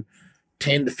 10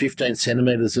 to 15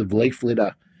 centimetres of leaf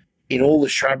litter in all the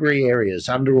shrubbery areas,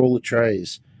 under all the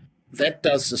trees. That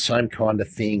does the same kind of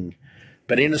thing.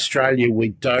 But in Australia, we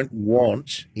don't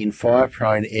want, in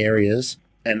fire-prone areas,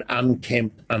 an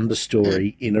unkempt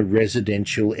understory in a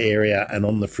residential area and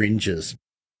on the fringes.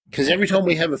 Because every time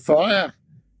we have a fire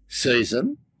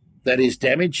season that is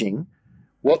damaging,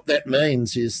 what that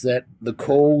means is that the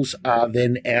calls are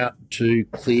then out to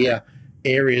clear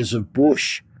areas of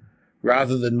bush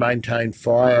rather than maintain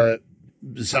fire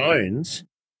zones.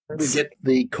 We get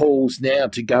the calls now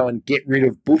to go and get rid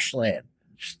of bushland.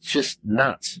 It's just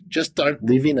nuts. Just don't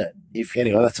live in it.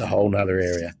 Anyway, that's a whole nother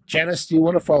area. Janice, do you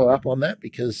want to follow up on that?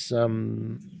 Because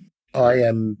I'm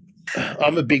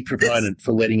a big proponent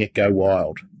for letting it go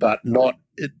wild, but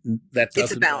it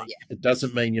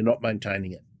doesn't mean you're not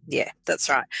maintaining it. Yeah, that's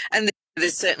right. And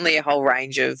there's certainly a whole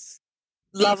range of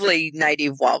lovely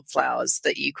native wildflowers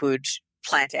that you could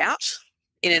plant out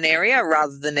in an area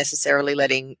rather than necessarily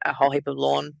letting a whole heap of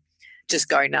lawn just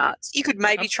go nuts. You could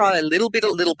maybe try a little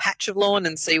patch of lawn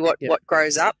and see what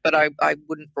grows up, but I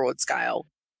wouldn't broad scale.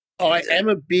 I am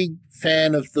a big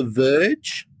fan of the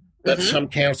verge, but some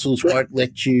councils won't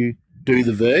let you do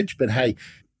the verge. But hey,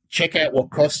 check out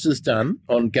what Costa's done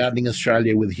on Gardening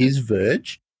Australia with his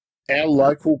verge. Our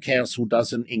local council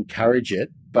doesn't encourage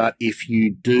it, but if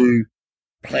you do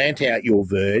plant out your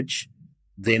verge,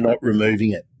 they're not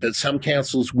removing it. But some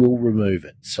councils will remove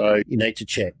it, so you need to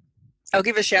check. I'll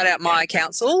give a shout out. My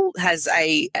council is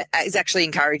actually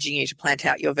encouraging you to plant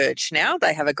out your verge now.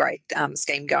 They have a great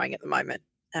scheme going at the moment,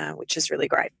 which is really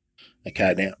great.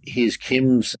 Okay, now here's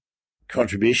Kim's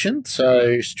contribution.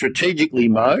 So strategically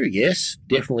mow, yes,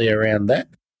 definitely around that.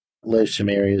 Leave some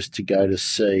areas to go to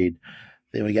seed.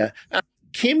 There we go.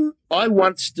 Kim, I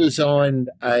once designed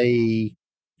a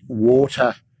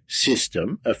water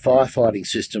system, a firefighting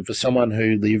system for someone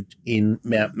who lived in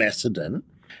Mount Macedon,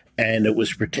 and it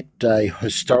was to protect a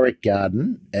historic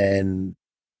garden and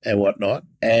whatnot.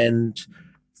 And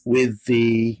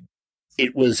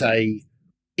it was a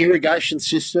irrigation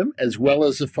system as well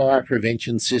as a fire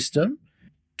prevention system,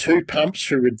 2 pumps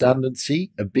for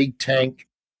redundancy, a big tank,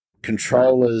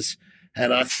 controllers,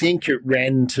 and I think it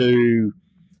ran to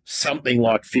something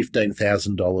like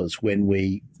 $15,000 when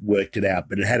we worked it out.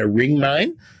 But it had a ring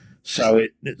main, so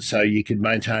you could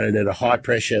maintain it at a high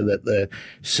pressure that the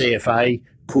CFA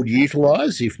could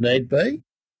utilise if need be,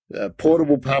 a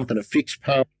portable pump and a fixed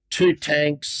pump, 2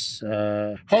 tanks,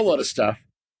 a whole lot of stuff.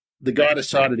 The guy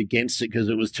decided against it because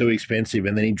it was too expensive,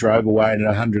 and then he drove away in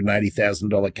a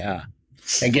 $180,000 car.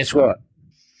 And guess what?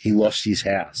 He lost his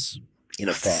house in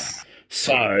a fire.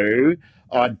 So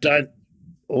I don't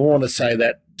want to say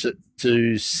that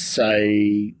to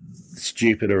say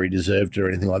stupid or he deserved it or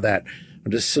anything like that.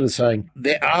 I'm just sort of saying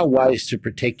there are ways to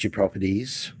protect your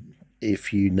properties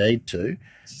if you need to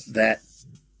that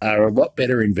are a lot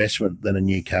better investment than a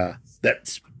new car.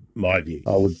 That's my view.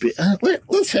 I would be.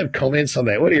 Let's have comments on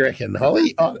that. What do you reckon,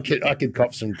 Holly? I could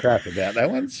cop some crap about that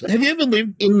one. So, have you ever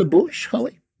lived in the bush,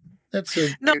 Holly?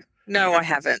 No, I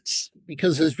haven't.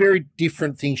 Because there's very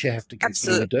different things you have to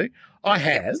consider to do. I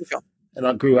have, and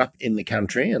I grew up in the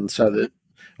country, and so that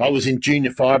I was in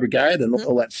junior fire brigade and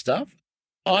all that stuff.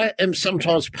 I am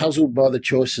sometimes puzzled by the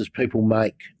choices people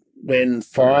make when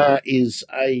fire is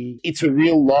it's a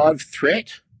real live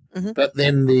threat. But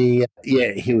then here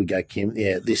we go, Kim.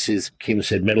 Yeah, this is, Kim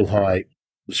said, metal high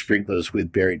sprinklers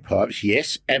with buried pipes.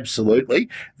 Yes, absolutely.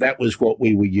 That was what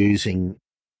we were using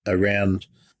around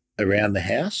the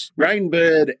house.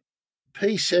 Rainbird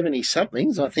P70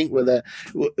 somethings, I think, were the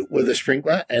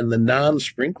sprinkler, and the Nan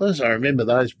sprinklers. I remember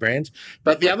those brands.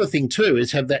 But the other thing too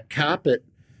is have that carpet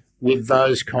with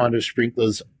those kind of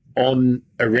sprinklers on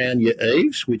around your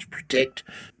eaves, which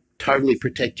totally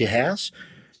protect your house.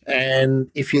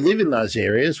 And if you live in those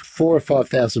areas, $4,000 or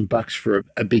 $5,000 for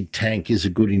a big tank is a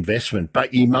good investment,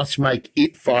 but you must make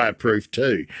it fireproof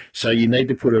too. So you need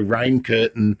to put a rain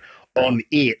curtain on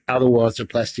it, otherwise the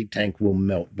plastic tank will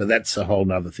melt. But that's a whole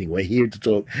other thing. We're here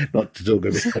to not to talk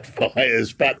about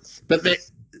fires, but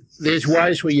there's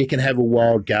ways where you can have a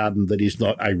wild garden that is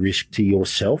not a risk to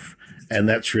yourself, and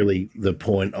that's really the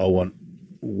point I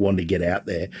want to get out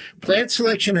there. Plant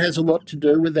selection has a lot to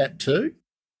do with that too,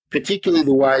 particularly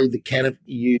the way the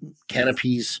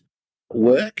canopies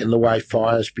work and the way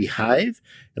fires behave.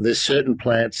 And there's certain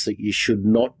plants that you should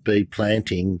not be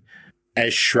planting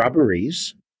as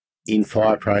shrubberies in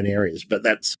fire-prone areas, but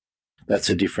that's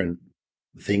a different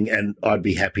thing, and I'd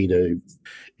be happy to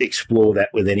explore that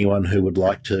with anyone who would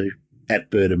like to, at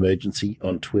Bird Emergency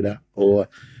on Twitter, or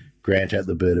Grant at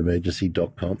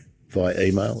thebirdemergency.com via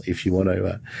email if you want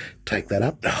to take that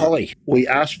up. Holly, we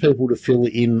asked people to fill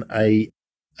in a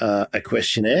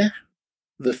questionnaire.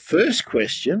 The first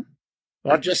question,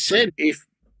 I just said,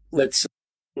 let's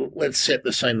set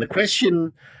the scene.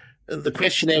 The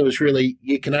questionnaire was really,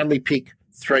 you can only pick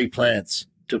 3 plants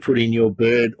to put in your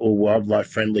bird or wildlife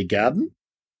friendly garden.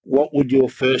 What would your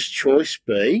first choice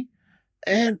be?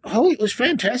 And Holly, it was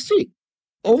fantastic.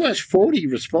 Almost 40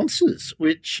 responses,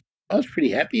 which I was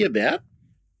pretty happy about.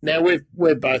 Now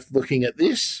we're both looking at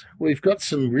this. We've got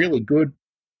some really good.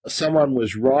 Someone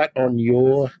was right on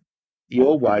your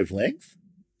wavelength.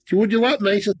 Would you like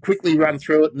me to quickly run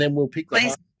through it and then we'll pick the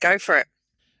Please, go for it.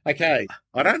 Okay.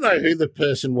 I don't know who the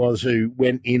person was who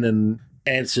went in and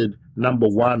answered number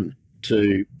 1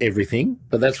 to everything,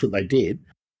 but that's what they did.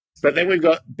 But then we've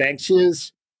got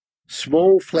Banksias,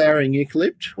 small flowering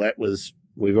eucalypt.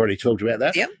 We've already talked about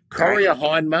that. Yep. Coria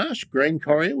hindmarsh, green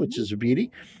coria, which is a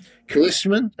beauty.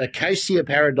 Callistemon, Acacia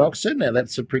paradoxa. Now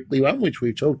that's a prickly one, which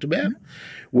we've talked about.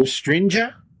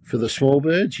 Westringia for the small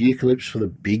birds, eucalypts for the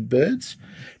big birds.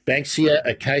 Banksia,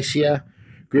 Acacia,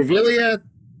 Grevillea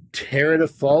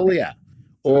teratifolia,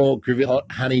 or Grevillea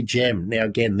honey gem. Now,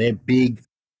 again, they're big.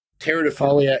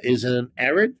 Teratifolia is an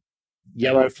arid,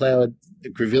 yellow-flowered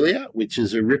Grevillea, which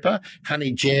is a ripper.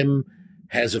 Honey gem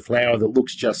has a flower that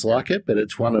looks just like it, but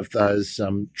it's one of those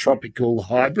tropical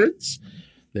hybrids.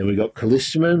 Then we've got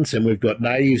callistemons, and we've got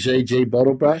natives, e.g.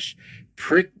 bottlebrush.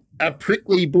 A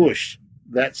prickly bush,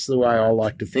 that's the way I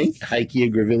like to think,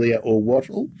 Hakea, Grevillea, or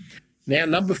wattle. Now,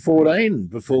 number 14,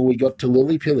 before we got to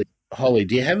lily-pillies. Holly,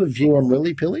 do you have a view on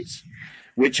lily-pillies,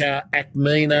 which are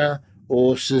Acmina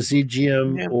or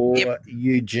Syzygium or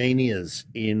Eugenias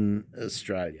in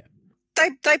Australia?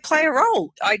 They play a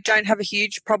role. I don't have a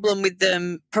huge problem with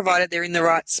them, provided they're in the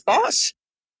right spot.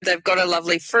 They've got a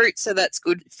lovely fruit, so that's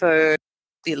good for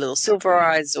the little silver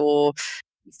eyes or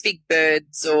fig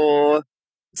birds or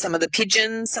some of the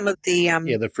pigeons, some of the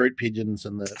the fruit pigeons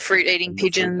and the fruit-eating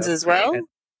pigeons as well. And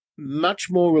much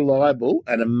more reliable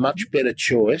and a much better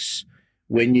choice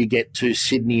when you get to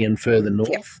Sydney and further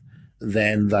north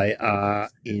than they are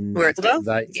in.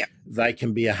 They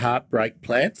can be a heartbreak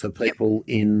plant for people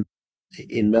in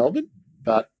Melbourne,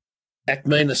 but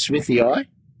Acmina smithii,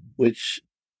 which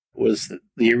was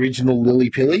the original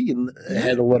lily-pilly and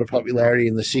had a lot of popularity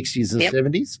in the 60s and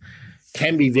 70s,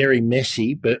 can be very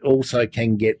messy, but also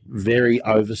can get very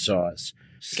oversized.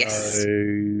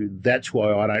 So that's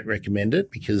why I don't recommend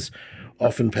it, because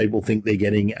often people think they're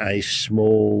getting a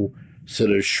small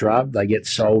sort of shrub. They get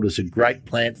sold as a great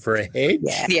plant for a hedge.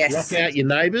 Rock out your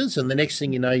neighbours, and the next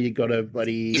thing you know, you've got a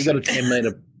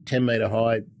 10 metre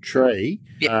high tree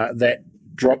that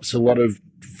drops a lot of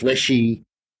fleshy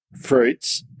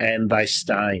fruits and they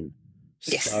stain.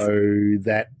 So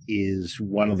that is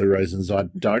one of the reasons I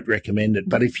don't recommend it.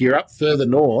 But if you're up further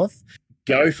north,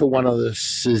 go for one of the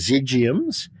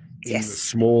syzygiums in the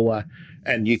smaller,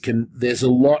 and there's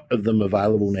a lot of them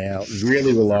available now,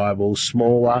 really reliable,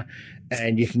 smaller,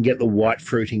 and you can get the white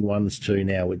fruiting ones too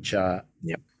now, which are,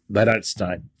 they don't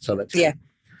stain. So that's good.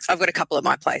 I've got a couple at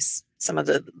my place, some of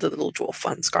the little dwarf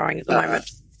ones growing at the moment.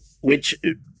 Which,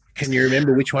 can you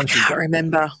remember which ones you got? I can't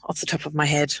remember off the top of my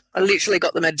head. I literally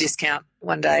got them at a discount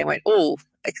one day and went, oh,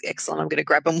 excellent, I'm going to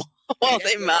grab them while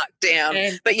they're marked down.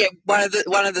 But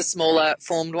one of the smaller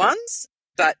formed ones,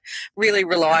 but really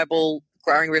reliable,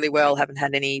 growing really well, haven't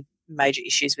had any major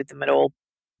issues with them at all.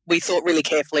 we thought really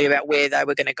carefully about where they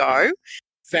were going to go.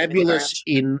 Fabulous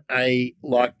in a,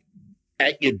 like,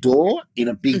 at your door in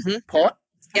a big pot.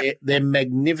 Yep. They're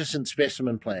magnificent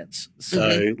specimen plants.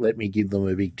 So let me give them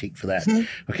a big tick for that.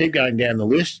 I keep going down the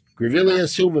list. Grevillea,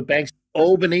 silverbanks,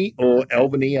 Albany,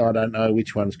 I don't know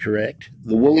which one's correct.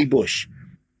 The woolly bush,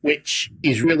 which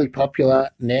is really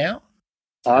popular now.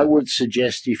 I would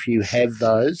suggest if you have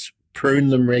those, prune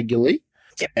them regularly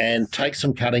and take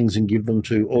some cuttings and give them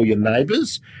to all your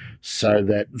neighbours so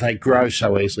that they grow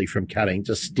so easily from cutting.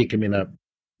 Just stick them in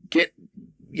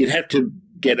you'd have to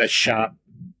get a sharp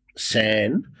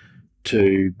sand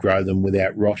to grow them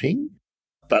without rotting.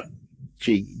 But,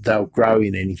 gee, they'll grow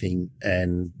in anything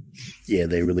and, yeah,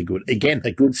 they're really good. Again,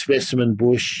 a good specimen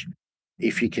bush,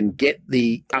 if you can get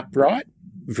the upright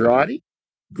variety,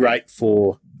 great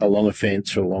for along a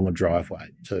fence or along a driveway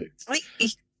too. You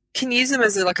can use them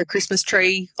as a Christmas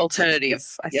tree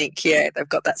alternative, I think. Yeah, they've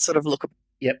got that sort of look.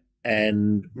 Yep,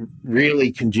 and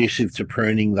really conducive to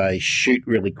pruning. They shoot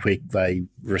really quick. They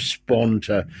respond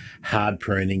to hard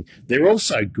pruning. They're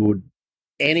also good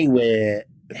anywhere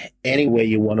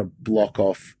you want to block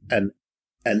off and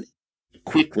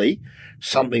quickly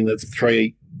something that's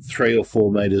three or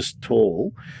 4 metres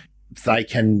tall. They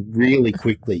can really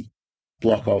quickly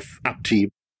block off up to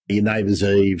your neighbour's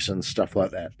eaves and stuff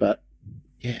like that. But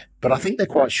I think they're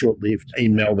quite short-lived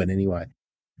in Melbourne anyway.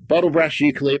 Bottlebrush,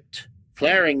 eucalypt,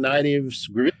 flowering natives,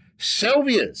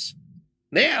 salvias.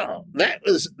 Now,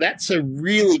 that's a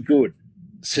really good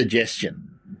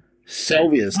suggestion.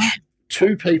 Salvias.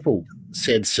 2 people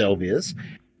said salvias.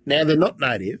 Now, they're not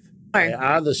native. They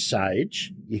are the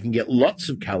sage. You can get lots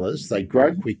of colours. They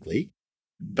grow quickly,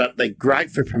 but they're great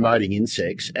for promoting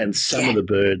insects, and some of the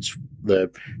birds,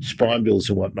 the spinebills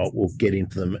and whatnot, will get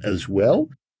into them as well.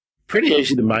 Pretty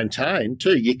easy to maintain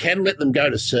too. You can let them go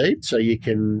to seed, so you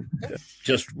can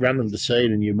just run them to seed,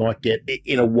 and you might get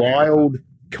in a wild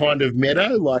kind of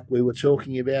meadow like we were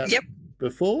talking about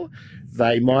before.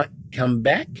 They might come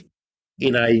back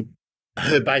in a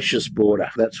herbaceous border.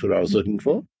 That's what I was looking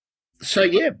for. So,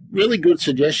 yeah, really good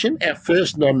suggestion. Our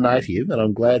first non-native, and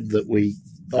I'm glad that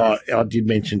I did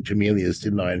mention camellias,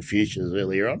 didn't I, and fuchsias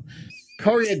earlier on.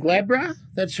 Coria glabra,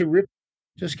 that's a rip.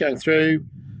 Just going through.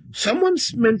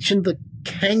 Someone's mentioned the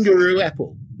kangaroo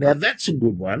apple. Now, that's a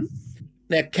good one.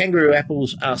 Now, kangaroo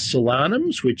apples are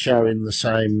solanums, which are in the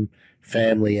same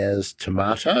family as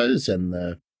tomatoes and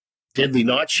the deadly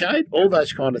nightshade, all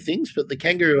those kind of things. But the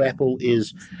kangaroo apple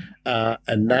is a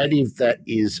native that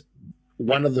is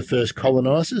one of the first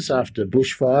colonisers after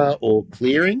bushfire or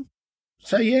clearing.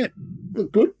 So, yeah,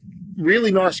 look good.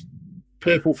 Really nice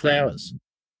purple flowers.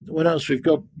 What else? We've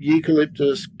got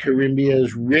eucalyptus,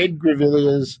 corymbias, red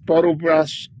grevilleas,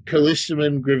 bottlebrush,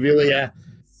 callistemon, grevillea,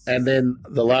 and then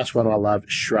the last one I love,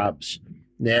 shrubs.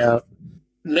 Now,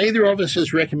 neither of us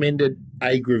has recommended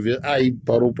a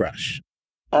bottlebrush.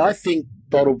 I think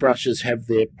bottlebrushes have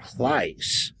their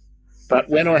place, but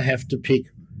when I have to pick,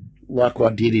 like I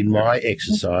did in my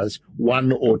exercise,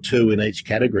 1 or 2 in each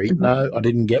category, no, I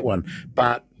didn't get one.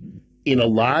 But in a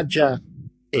larger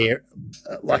area,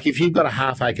 like if you've got a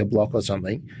half-acre block or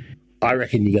something, I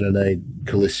reckon you're going to need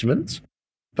callistemons,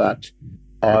 but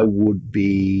I would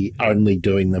be only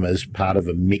doing them as part of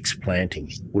a mixed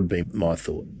planting, would be my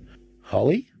thought.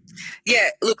 Holly?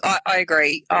 Yeah, look, I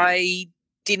agree. I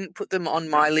didn't put them on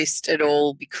my list at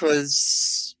all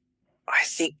because I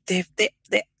think they're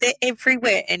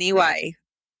everywhere anyway.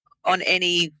 On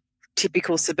any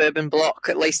typical suburban block,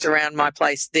 at least around my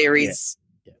place, there is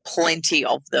plenty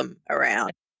of them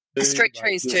around. Street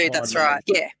trees too, that's right.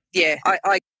 Yeah.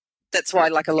 I that's why,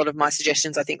 like, a lot of my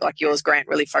suggestions, I think, like yours, Grant,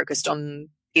 really focused on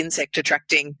insect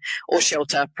attracting or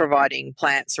shelter providing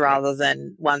plants rather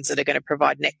than ones that are going to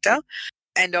provide nectar.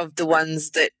 And of the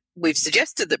ones that we've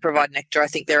suggested that provide nectar, I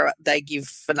think they give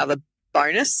another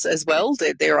bonus as well.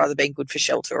 They're either being good for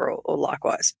shelter or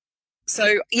likewise.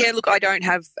 So, yeah, look, I don't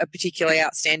have a particularly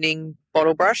outstanding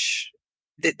bottle brush.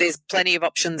 There's plenty of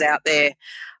options out there.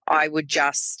 I would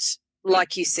just,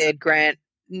 like you said, Grant,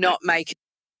 not make,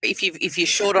 if you're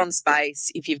short on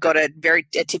space, if you've got a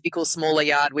typical smaller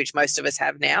yard, which most of us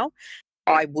have now,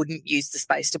 I wouldn't use the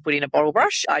space to put in a bottle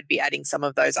brush. I'd be adding some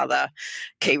of those other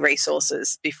key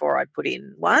resources before I put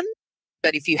in one.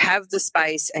 But if you have the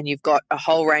space and you've got a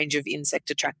whole range of insect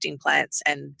attracting plants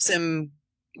and some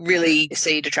really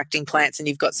seed attracting plants and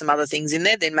you've got some other things in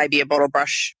there, then maybe a bottle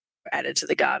brush added to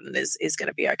the garden is going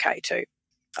to be okay too.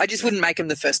 I just wouldn't make them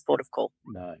the first port of call.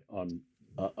 No,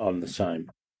 I'm the same.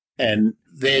 And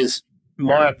there's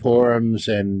myoporums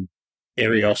and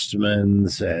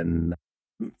eriostemons and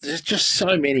there's just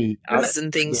so many others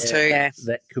and things too. Yeah.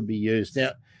 That could be used.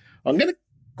 Now, I'm going to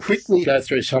quickly go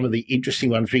through some of the interesting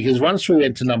ones, because once we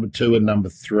went to number 2 and number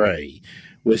 3,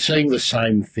 we're seeing the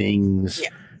same things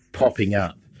popping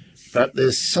up. But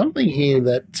there's something here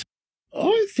that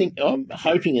I'm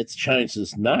hoping it's changed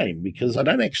its name, because I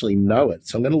don't actually know it.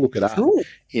 So I'm going to look it up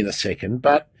in a second.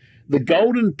 But the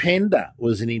golden panda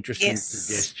was an interesting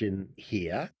suggestion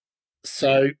here.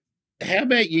 So how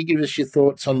about you give us your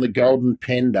thoughts on the golden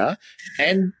panda,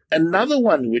 and another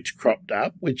one which cropped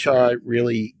up, which I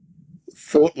really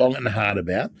thought long and hard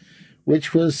about,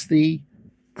 which was the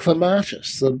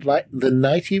clematis, the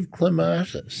native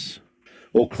clematis,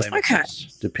 or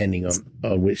clematis, depending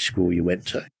on which school you went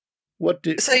to. What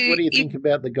do you think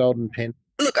about the golden panda?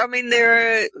 Look, I mean,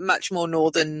 they're a much more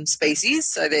northern species,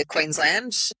 so they're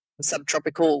Queensland,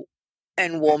 subtropical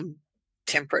and warm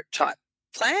temperate type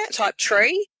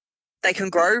tree. They can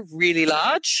grow really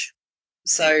large,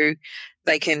 so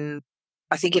they can,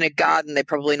 I think in a garden they're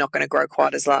probably not going to grow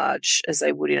quite as large as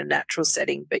they would in a natural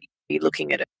setting, but you're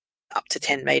looking at an up to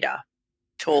 10 metre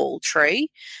tall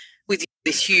tree with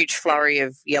this huge flurry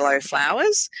of yellow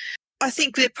flowers. I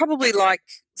think they're probably like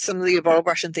some of the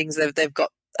arborbush and things, they've got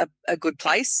a good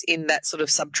place in that sort of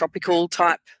subtropical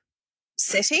type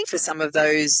setting for some of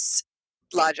those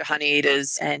larger honey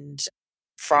eaters, and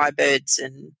frybirds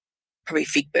and probably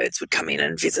fig birds would come in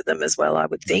and visit them as well, I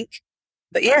would think.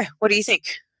 But yeah, what do you think?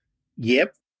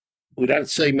 Yep. We don't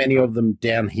see many of them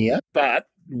down here, but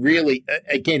really,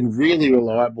 again, really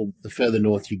reliable the further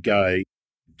north you go.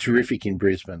 Terrific in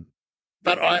Brisbane.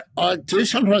 But I do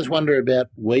sometimes wonder about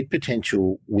weed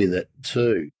potential with it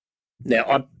too.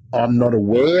 Now, I'm not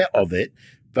aware of it,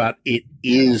 but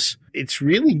it's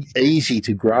really easy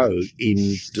to grow in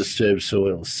disturbed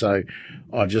soils. So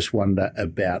I just wonder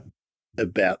about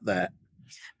that.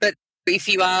 But if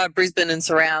you are Brisbane and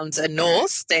surrounds and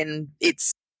north, then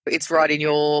it's right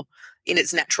in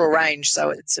its natural range.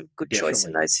 So it's a good choice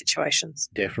in those situations.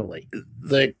 Definitely.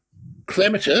 The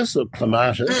clematis or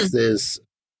clematis, there's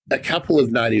a couple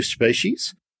of native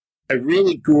species. A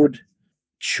really good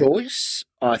choice,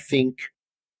 I think,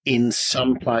 in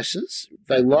some places.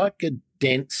 They like a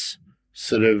dense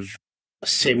sort of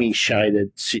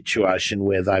semi-shaded situation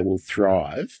where they will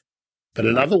thrive. But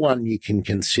another one you can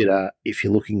consider if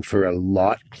you're looking for a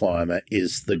light climate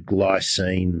is the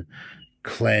glycine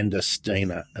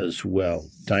clandestina as well.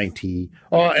 Dainty.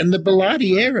 Oh, and the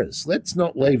Ballardieras. Let's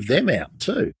not leave them out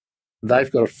too.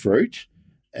 They've got a fruit,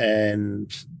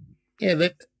 and yeah,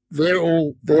 they're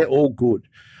all good.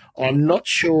 I'm not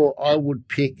sure I would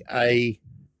pick a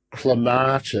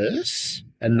clematis,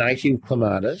 a native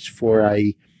clematis, for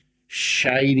a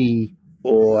shady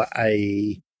or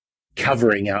a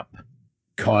covering up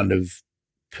kind of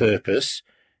purpose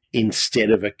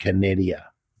instead of a Canedia.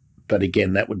 But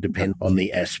again, that would depend on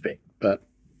the aspect. But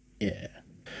yeah.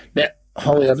 Now,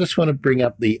 Holly, I just want to bring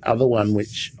up the other one,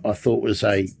 which I thought was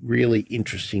a really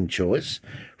interesting choice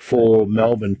for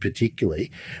Melbourne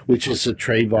particularly, which is the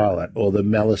tree violet or the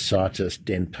Melicitus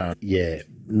dentata. Yeah,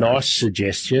 nice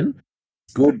suggestion.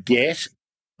 Good guess.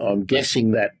 I'm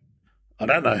guessing that I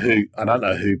don't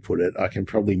know who put it. I can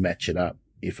probably match it up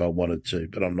if I wanted to,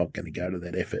 but I'm not going to go to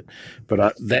that effort.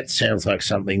 But that sounds like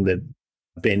something that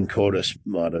Ben Cordis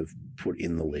might have put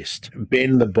in the list.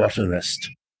 Ben the botanist.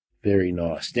 Very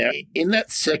nice. Now, in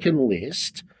that second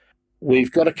list,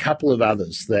 we've got a couple of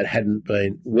others that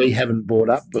we haven't brought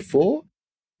up before.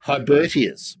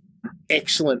 Hybertias.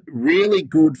 Excellent. Really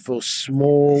good for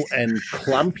small and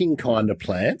clumping kind of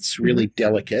plants, really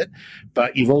delicate.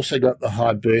 But you've also got the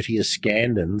Hybertia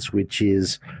scandens, which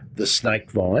is the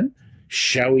snake vine.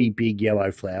 Showy big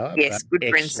yellow flower. Yes, good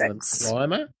for excellent insects.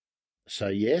 climber. So,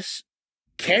 yes.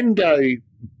 Can go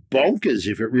bonkers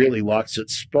if it really likes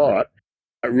its spot.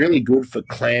 Really good for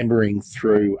clambering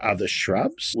through other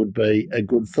shrubs would be a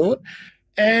good thought.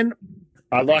 And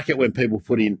I like it when people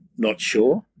put in not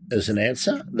sure as an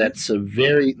answer. That's a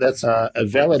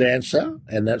valid answer,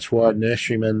 and that's why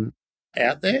nurserymen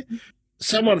out there.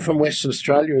 Someone from Western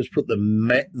Australia has put the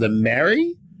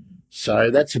marry, so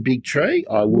that's a big tree.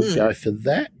 I would go for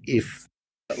that if,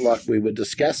 like we were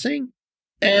discussing.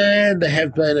 And there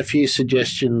have been a few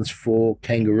suggestions for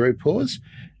kangaroo paws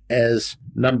as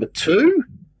number 2.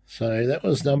 So that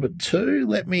was number 2.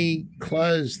 Let me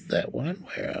close that one.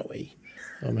 Where are we?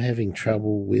 I'm having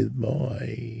trouble with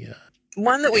my...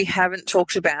 One that we haven't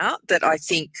talked about that I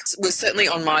think was certainly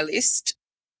on my list,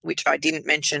 which I didn't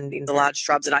mention in the large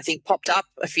shrubs and I think popped up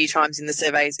a few times in the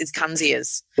surveys, is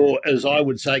Kunzias. Or as I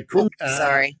would say...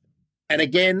 sorry. And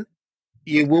again,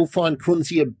 you will find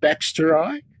Kunzia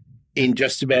baxteri in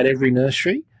just about every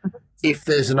nursery. If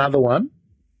there's another one,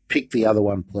 pick the other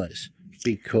one, please,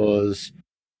 because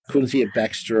Kunzia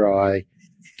baxteri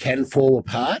can fall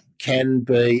apart, can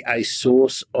be a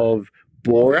source of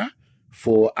borer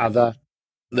for other,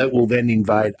 that will then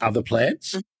invade other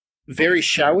plants. Very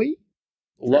showy,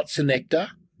 lots of nectar,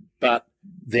 but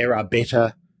there are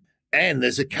better. And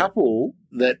there's a couple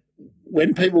that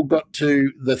when people got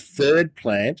to the third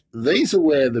plant, these are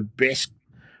where the best,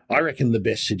 I reckon the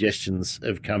best suggestions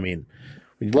have come in.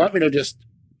 Would you like me to just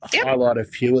highlight a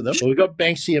few of them? Well, we've got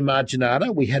Banksia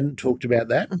marginata. We hadn't talked about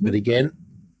that, but again,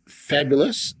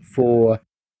 fabulous for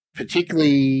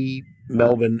particularly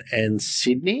Melbourne and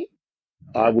Sydney.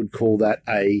 I would call that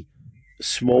a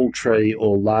small tree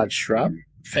or large shrub.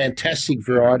 Fantastic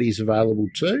varieties available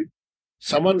too.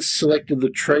 Someone's selected the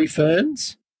tree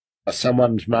ferns.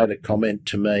 Someone's made a comment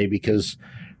to me because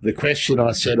the question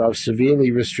I said, I've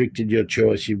severely restricted your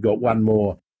choice. You've got one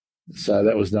more. So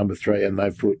that was number 3, and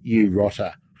they've put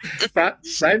rotter. But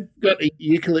they've got a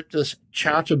Eucalyptus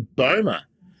chartaboma,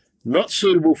 not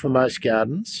suitable for most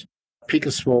gardens. Pick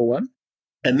a small one.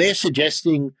 And they're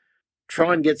suggesting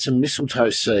try and get some mistletoe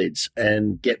seeds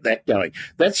and get that going.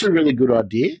 That's a really good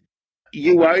idea.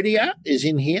 Euodia is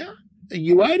in here.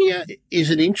 Euodia is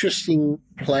an interesting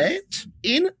plant.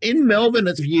 In Melbourne,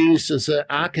 it's used as an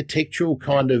architectural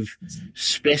kind of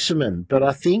specimen, but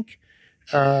I think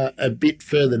a bit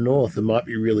further north it might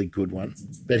be a really good one.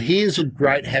 But here's a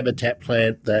great habitat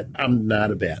plant that I'm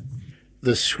not about.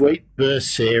 The sweet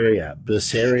Bursaria.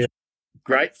 Bursaria,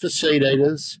 great for seed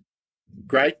eaters,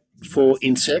 great for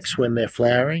insects when they're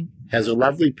flowering, has a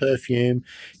lovely perfume,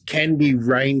 can be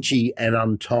rangy and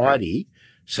untidy.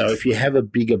 So if you have a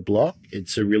bigger block,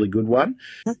 it's a really good one.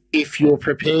 If you're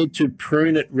prepared to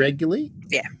prune it regularly,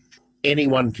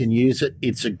 anyone can use it.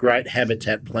 It's a great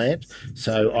habitat plant.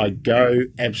 So I go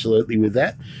absolutely with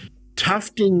that.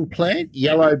 Tufting plant,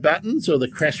 yellow buttons or the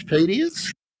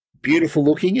Craspedias. Beautiful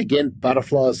looking. Again,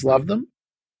 butterflies love them.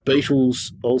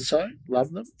 Beetles also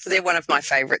love them. They're one of my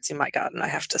favourites in my garden, I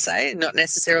have to say. Not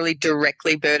necessarily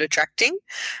directly bird attracting,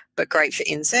 but great for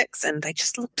insects, and they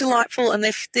just look delightful, and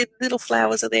their little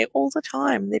flowers are there all the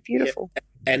time. They're beautiful. Yeah.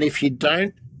 And if you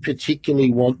don't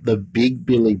particularly want the big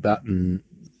billy button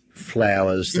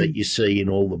flowers that you see in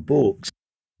all the books,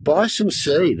 buy some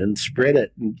seed and spread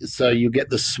it so you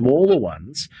get the smaller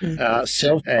ones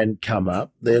sell and come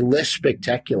up. They're less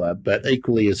spectacular but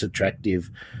equally as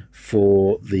attractive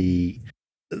for the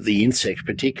insects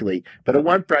particularly. But it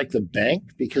won't break the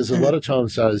bank because a lot of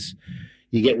times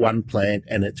you get one plant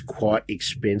and it's quite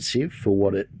expensive for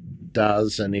what it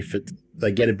does, and if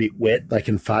they get a bit wet they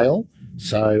can fail.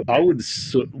 So I would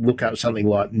look up something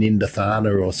like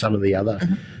Nindathana or some of the other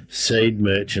seed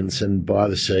merchants and buy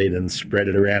the seed and spread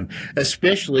it around,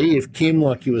 especially if, Kim,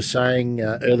 like you were saying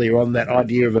earlier on, that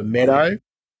idea of a meadow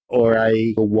or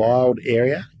a wild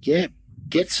area, get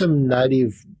some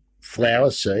native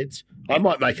flower seeds. I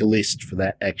might make a list for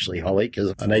that actually, Holly,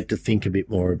 because I need to think a bit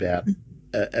more about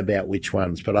which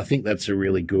ones, but I think that's a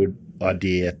really good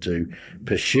idea to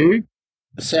pursue.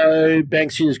 So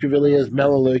Banksias, Grevilleas,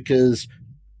 Melaleucas,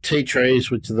 tea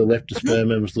trees, which are the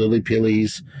Leptospermums, lily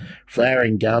pillies,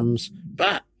 flowering gums.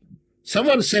 But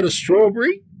someone said a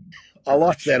strawberry. I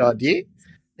like that idea.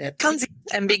 Kunzia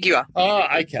ambigua. Oh,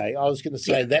 okay. I was going to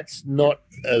say that's not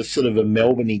a sort of a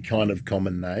Melbourne-y kind of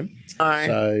common name. No.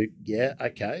 So, yeah,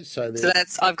 okay. So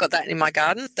I've got that in my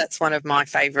garden. That's one of my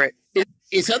favourite.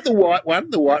 Is that the white one,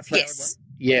 the white flowered Yes. one?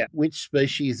 Yeah. Which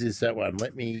species is that one?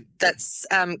 That's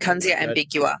Kunzia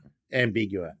ambigua.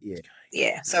 Ambigua, yeah.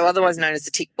 Yeah, so otherwise known as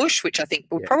the tick bush, which I think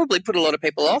will probably put a lot of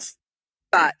people off.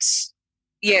 But,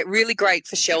 yeah, really great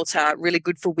for shelter, really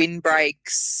good for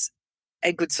windbreaks,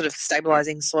 a good sort of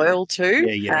stabilising soil too.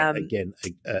 Yeah. Again,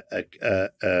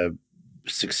 a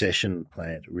succession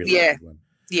plant, really good one.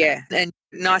 Yeah, and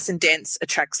nice and dense,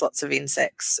 attracts lots of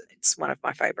insects. It's one of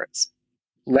my favourites.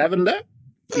 Lavender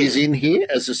is in here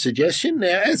as a suggestion.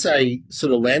 Now, as a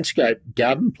sort of landscape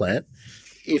garden plant,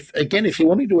 if you're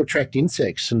wanting to attract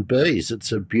insects and bees,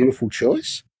 it's a beautiful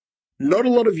choice. Not a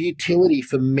lot of utility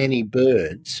for many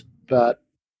birds, but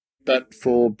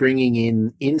for bringing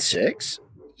in insects,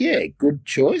 good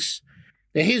choice.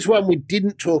 Now, here's one we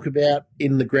didn't talk about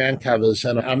in the ground covers,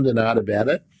 and I'm not about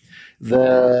it.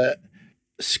 The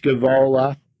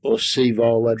Scaevola or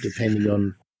Scaevola, depending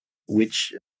on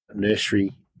which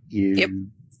nursery you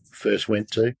first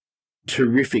went to.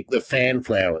 Terrific. The fan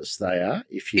flowers they are,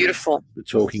 if you're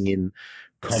talking in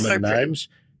common names.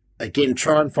 Again,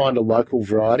 try and find a local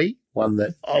variety, one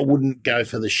that I wouldn't go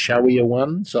for the showier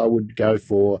ones. I would go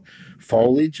for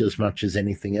foliage as much as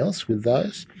anything else with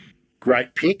those.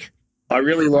 Great pick. I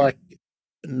really like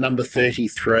number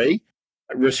 33,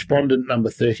 respondent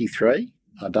number 33.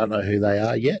 I don't know who they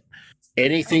are yet.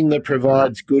 anything that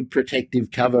provides good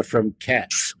protective cover from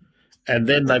cats. And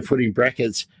then they put in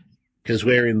brackets, because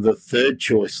we're in the third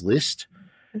choice list.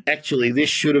 Actually, this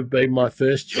should have been my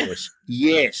first choice.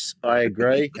 Yes, I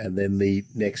agree. And then the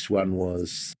next one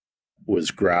was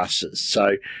grasses.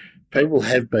 So people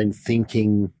have been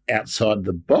thinking outside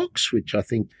the box, which I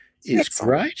think is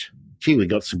great. Gee, we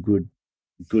got some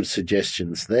good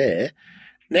suggestions there.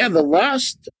 Now the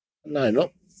last, I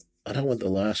don't want the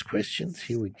last questions.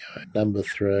 Here we go. Number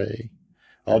 3.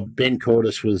 Ben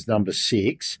Cordis was number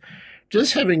 6.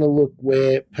 Just having a look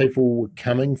where people were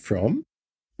coming from.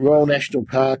 Royal National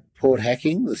Park, Port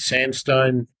Hacking, the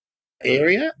sandstone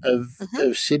area of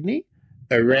Sydney.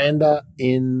 Aranda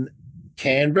in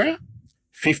Canberra,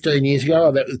 15 years ago.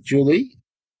 Oh, that was Julie.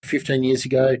 15 years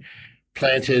ago,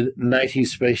 planted native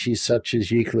species such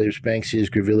as eucalyptus, banksias,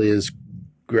 grevilleas,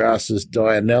 grasses,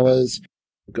 dianellas.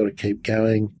 Got to keep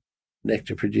going.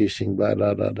 Nectar producing, blah,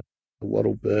 blah, blah, blah.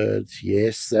 Wattle birds,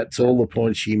 yes, that's all the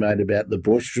points she made about the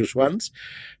boisterous ones.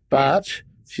 But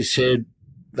she said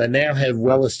they now have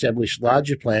well-established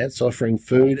larger plants offering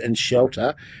food and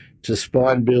shelter to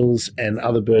spinebills and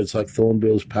other birds like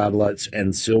thornbills, pardalotes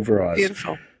and silver eyes.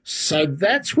 Beautiful. So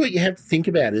that's what you have to think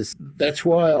about. That's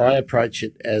why I approach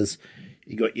it as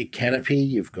you've got your canopy,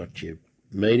 you've got your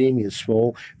medium, your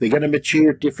small. They're going to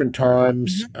mature at different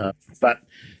times, but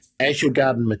as your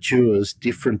garden matures,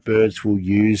 different birds will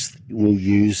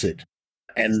use it,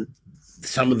 and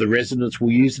some of the residents will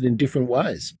use it in different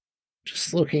ways.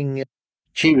 Just looking,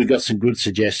 we've got some good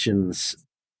suggestions,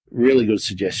 really good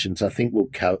suggestions. I think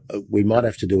we might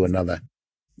have to do another.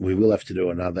 We will have to do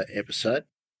another episode.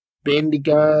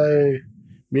 Bendigo,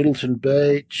 Middleton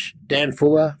Beach, Dan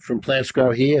Fuller from Plants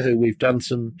Grow Here, who we've done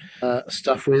some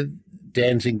stuff with.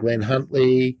 Dan's in Glen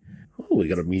Huntly. Oh, we've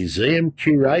got a museum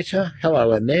curator.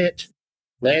 Hello, Annette.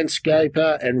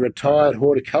 Landscaper and retired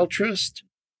horticulturist.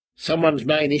 Someone's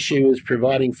main issue is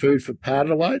providing food for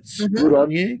pardalotes. Good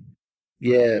on you.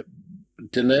 Yeah.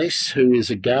 Denise, who is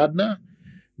a gardener,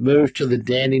 moved to the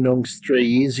Dandenongs 3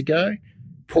 years ago,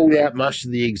 pulled out most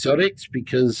of the exotics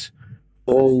because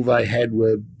all they had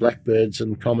were blackbirds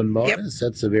and common miners.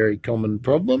 That's a very common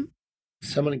problem.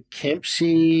 Someone in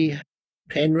Kempsey,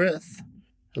 Penrith.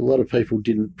 A lot of people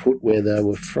didn't put where they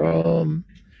were from.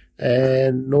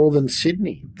 And Northern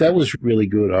Sydney. That was really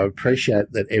good. I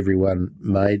appreciate that everyone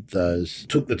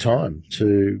took the time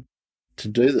to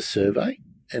do the survey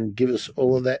and give us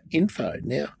all of that info.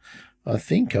 Now, I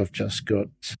think I've just got,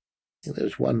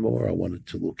 there's one more I wanted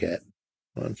to look at.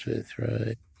 1, 2,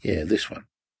 3. Yeah, this one.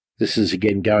 This is,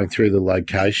 again, going through the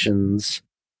locations,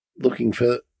 looking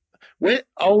for, where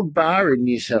Old Bar in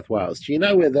New South Wales. Do you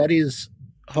know where that is,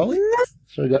 Holly?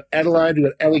 So we've got Adelaide, we've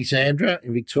got Alexandra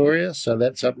in Victoria, so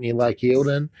that's up near Lake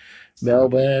Eildon,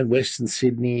 Melbourne, Western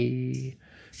Sydney,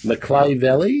 Macleay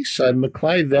Valley. So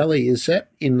Macleay Valley, is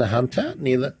that in the Hunter,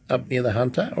 up near the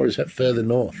Hunter, or is that further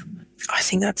north? I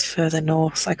think that's further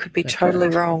north. I could be totally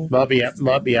wrong. Might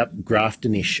be up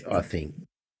Grafton-ish, I think.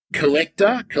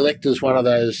 Collector's one of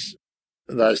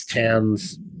those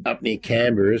towns up near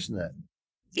Canberra, isn't it?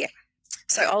 Yeah.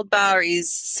 So Old Bar is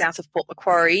south of Port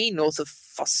Macquarie, north of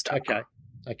Foster.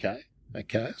 Okay.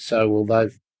 So,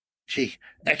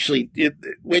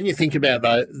 when you think about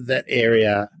that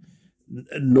area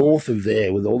north of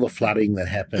there with all the flooding that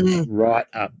happened right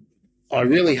up, I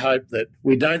really hope that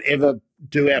we don't ever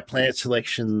do our plant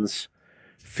selections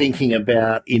thinking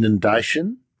about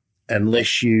inundation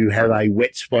unless you have a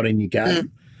wet spot in your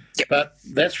garden. Yep. But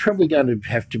that's probably going to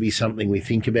have to be something we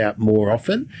think about more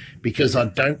often, because I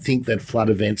don't think that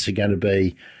flood events are going to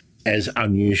be as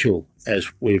unusual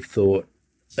as we've thought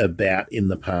about in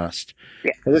the past.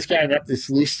 Yeah. So let's go up this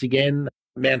list again.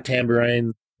 Mount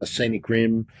Tambourine, a Scenic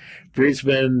Rim,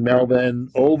 Brisbane, Melbourne,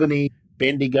 Albany,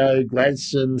 Bendigo,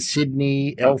 Gladstone,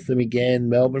 Sydney, Eltham again,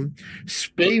 Melbourne.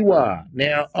 Speewah.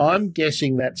 Now, I'm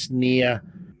guessing that's near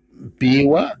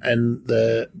Beerwah and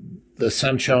the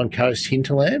Sunshine Coast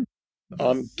hinterland.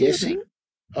 I'm guessing.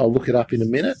 I'll look it up in a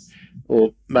minute.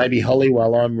 Or maybe, Holly,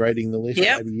 while I'm reading the list,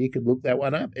 maybe you could look that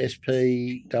one up.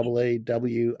 Speewah.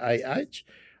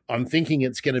 I'm thinking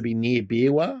it's going to be near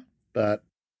Beerwah, but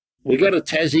we got a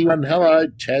Tassie one. Hello,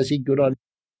 Tassie. Good on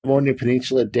Mornia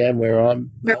Peninsula, down where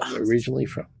I'm originally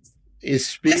from.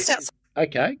 Just outside.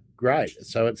 Okay, great.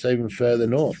 So it's even further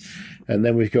north. And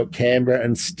then we've got Canberra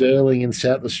and Stirling in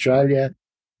South Australia.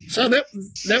 So that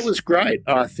was great,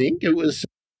 I think. It was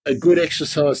a good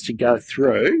exercise to go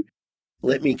through.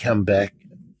 Let me come back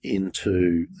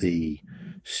into the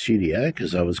studio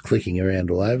because I was clicking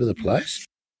around all over the place.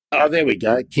 Oh, there we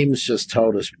go. Kim's just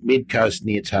told us mid-coast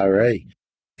near Taree.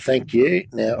 Thank you.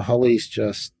 Now, Holly's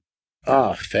just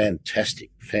Oh,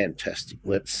 fantastic, fantastic.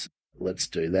 Let's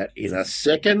do that in a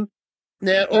second.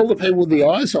 Now, all the people with the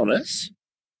eyes on us,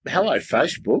 hello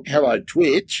Facebook, hello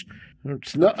Twitch.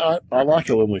 It's not. I like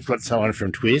it when we've got someone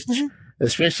from Twitch,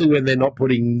 especially when they're not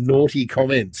putting naughty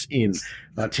comments in.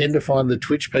 I tend to find the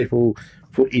Twitch people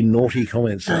put in naughty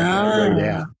comments that I can't read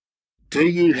out. Do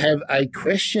you have a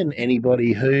question,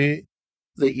 anybody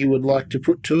that you would like to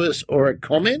put to us, or a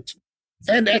comment?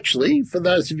 And actually, for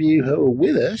those of you who are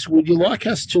with us, would you like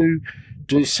us to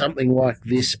do something like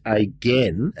this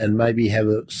again and maybe have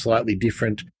a slightly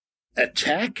different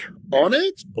attack on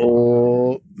it?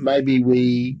 Or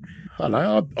maybe I don't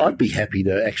know, I'd be happy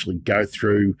to actually go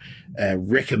through,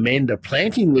 recommend a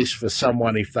planting list for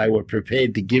someone if they were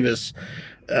prepared to give us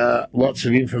lots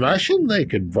of information. They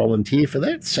could volunteer for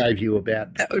that,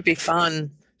 That would be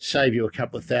fun. Save you a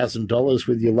couple of $1,000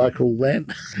 with your local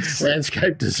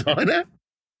landscape designer.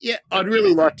 Yeah, I'd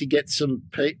really like to get some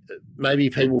maybe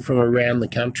people from around the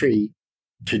country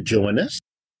to join us.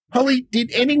 Holly,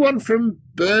 did anyone from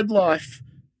BirdLife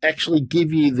actually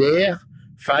give you their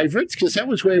favourites? Because that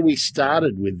was where we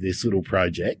started with this little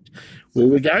project. We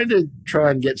were going to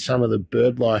try and get some of the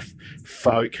BirdLife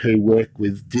folk who work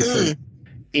with different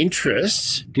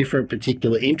interests, different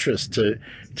particular interests, to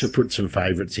put some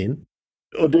favourites in.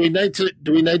 Or do we need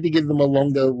to give them a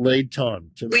longer lead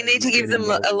time? We need to give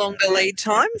them a longer lead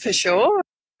time for sure.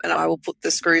 And I will put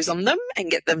the screws on them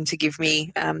and get them to give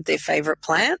me their favourite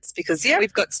plants, because,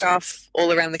 we've got staff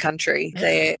all around the country.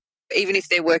 Even if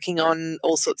they're working on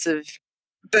all sorts of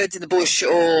birds in the bush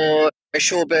or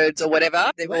shorebirds or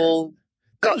whatever, they've all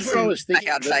got some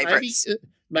backyard favourites.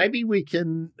 Maybe we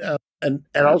can, and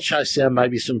I'll chase down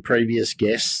maybe some previous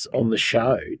guests on the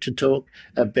show to talk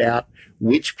about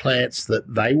which plants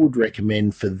that they would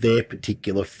recommend for their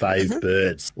particular fave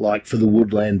birds, like for the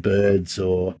woodland birds,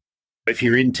 or if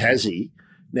you're in Tassie.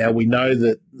 Now, we know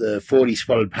that the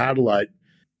 40-spotted pardalote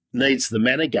needs the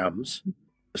manna gums.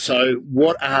 So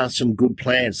what are some good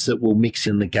plants that will mix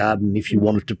in the garden if you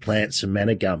wanted to plant some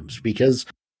manna gums? Because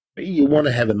you want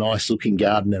to have a nice-looking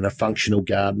garden and a functional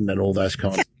garden and all those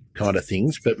kind of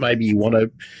things, but maybe you want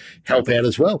to help out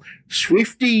as well.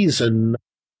 Swifties and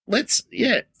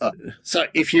so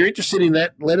if you're interested in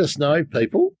that, let us know,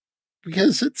 people,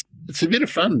 because it's a bit of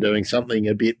fun doing something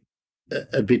a bit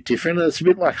different. It's a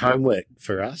bit like homework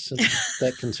for us, and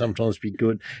that can sometimes be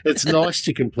good. It's nice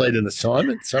to complete an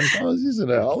assignment sometimes, isn't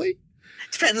it, Holly?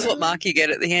 Depends what mark you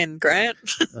get at the end, Grant.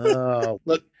 Oh,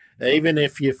 look, even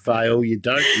if you fail, you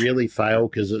don't really fail,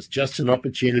 because it's just an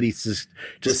opportunity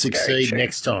to succeed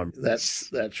next time.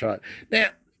 That's right.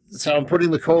 Now, so I'm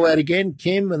putting the call out again,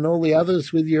 Kim, and all the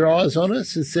others with your eyes on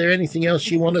us. Is there anything else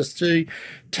you want us to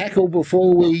tackle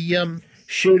before we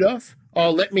shoot off?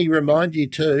 Oh, let me remind you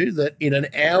too that in an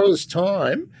hour's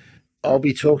time, I'll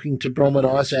be talking to Brom and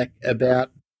Isaac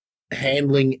about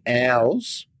handling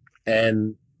owls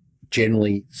and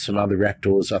generally some other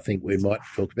raptors I think we might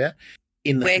talk about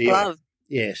in the field. Glove.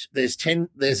 Yes, there's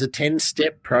a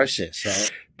 10-step process.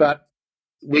 So, but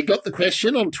we got the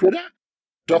question on Twitter.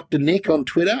 Dr. Nick on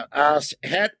Twitter asked,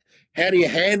 how do you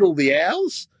handle the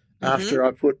owls after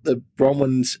I put the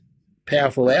Bronwyn's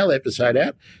Powerful Owl episode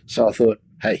out? So I thought,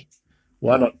 hey,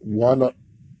 why not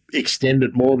extend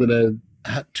it more than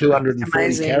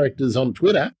 240 characters on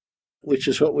Twitter, which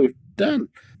is what we've done.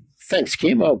 Thanks,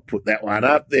 Kim. I'll put that one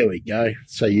up. There we go.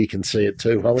 So you can see it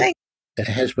too, Holly. Thanks. It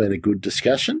has been a good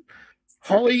discussion.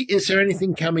 Holly, is there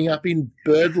anything coming up in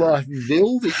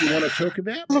BirdLifeVille that you want to talk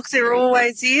about? Look, there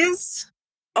always is.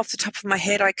 Off the top of my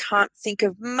head, I can't think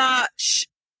of much.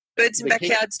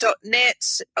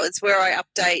 Birdsinbackyards.net. It's where I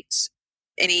update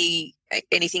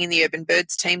anything in the Urban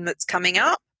Birds team that's coming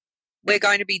up. We're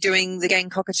going to be doing the Gang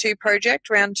Cockatoo project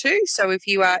round 2. So if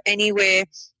you are anywhere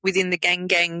within the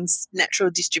Gang's natural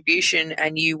distribution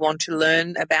and you want to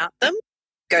learn about them,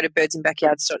 go to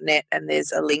birdsinbackyards.net and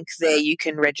there's a link there. You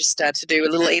can register to do a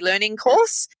little e-learning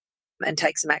course and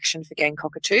take some action for Gang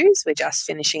Cockatoos. We're just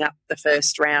finishing up the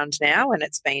first round now and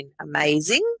it's been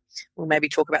amazing. We'll maybe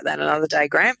talk about that another day,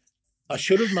 Grant. I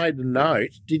should have made a note.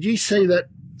 Did you see that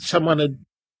someone had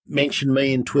mentioned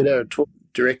me in Twitter,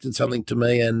 directed something to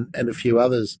me and a few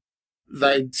others?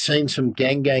 They'd seen some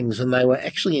gangs and they were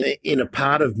actually in a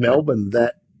part of Melbourne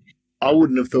that I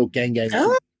wouldn't have thought gangs.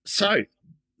 Oh. So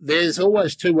there's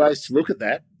always two ways to look at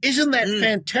that. Isn't that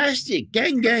fantastic?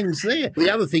 Gangs there.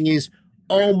 The other thing is,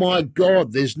 oh, my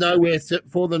God, there's nowhere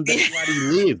for them to bloody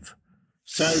live.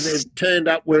 So they've turned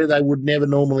up where they would never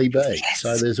normally be. Yes.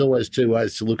 So there's always two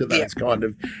ways to look at those kind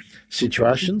of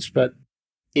situations. But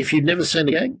if you've never seen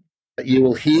a gang, You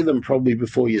will hear them probably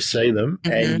before you see them,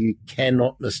 Mm-hmm. and you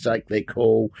cannot mistake their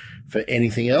call for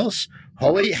anything else.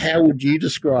 Holly, how would you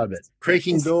describe it?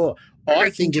 Creaking door. I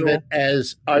think of it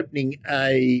as opening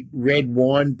a red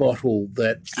wine bottle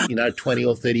that, 20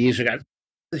 or 30 years ago,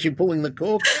 as you're pulling the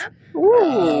cork out.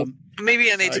 Ooh.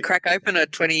 Maybe I need to crack open a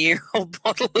 20-year-old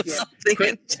bottle of something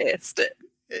and test it.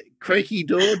 Creaky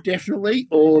door, definitely,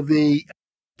 or the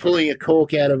pulling a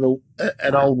cork out of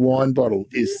an old wine bottle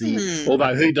is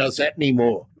although who does that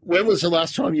anymore? When was the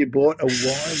last time you bought a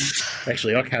wine?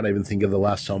 Actually, I can't even think of the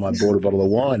last time I bought a bottle of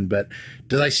wine, but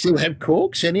do they still have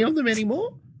corks, any of them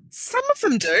anymore? Some of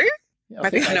them do. Yeah,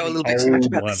 Maybe I know a little bit too much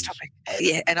about this topic.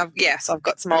 Yeah, and I've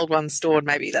got some old ones stored.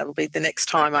 Maybe that'll be the next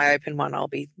time I open one, I'll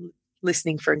be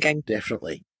listening for a game.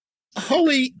 Definitely.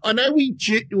 Holly, I know we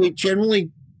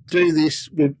generally do this,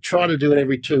 we try to do it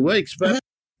every 2 weeks, but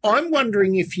I'm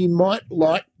wondering if you might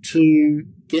like to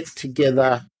get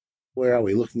together, where are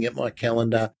we, looking at my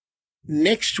calendar,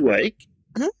 next week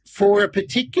for a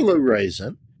particular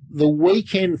reason. The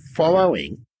weekend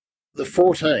following, the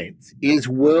 14th, is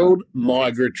World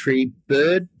Migratory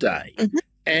Bird Day.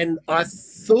 And I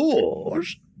thought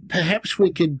perhaps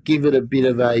we could give it a bit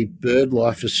of a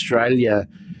BirdLife Australia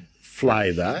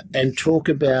flavour and talk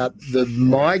about the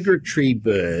migratory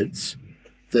birds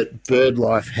that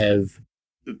BirdLife have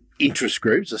interest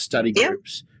groups or study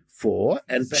groups for,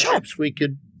 and perhaps we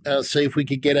could see if we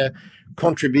could get a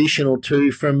contribution or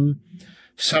two from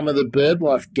some of the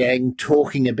BirdLife gang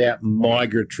talking about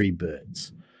migratory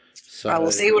birds. So I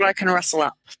will see what I can rustle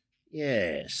up.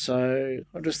 Yeah, so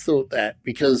I just thought that,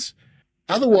 because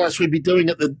otherwise we'd be doing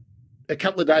it a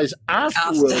couple of days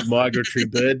after World Migratory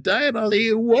Bird Day, and I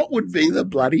think, what would be the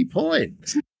bloody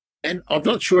point? And I'm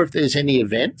not sure if there's any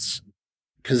events,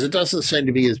 because it doesn't seem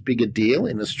to be as big a deal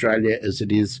in Australia as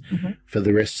it is for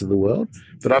the rest of the world.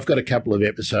 But I've got a couple of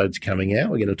episodes coming out.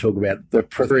 We're going to talk about the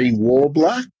prairie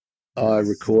warbler. I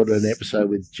recorded an episode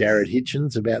with Jared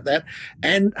Hitchens about that.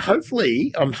 And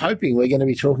hopefully, I'm hoping we're going to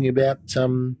be talking about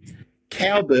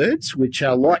cowbirds, which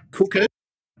are like cuckoos,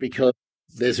 because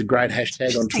there's a great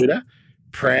hashtag on Twitter,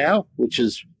 Prow, which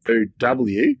is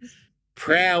W,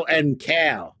 Prow and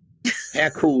Cow. How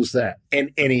cool is that?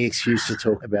 And any excuse to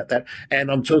talk about that.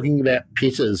 And I'm talking about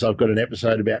pitters. I've got an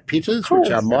episode about pitters, which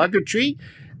are migratory,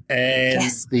 and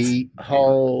the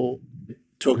whole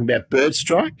talking about bird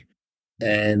strike.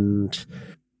 And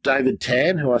David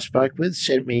Tan, who I spoke with,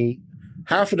 sent me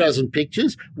half a dozen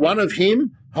pictures, one of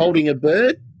him holding a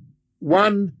bird,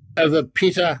 one of a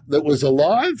pitter that was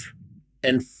alive,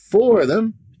 and 4 of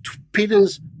them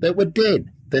pitters that were dead,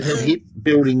 that had hit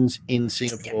buildings in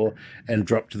Singapore and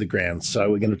dropped to the ground. So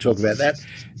we're going to talk about that,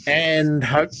 and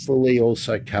hopefully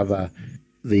also cover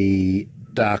the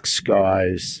Dark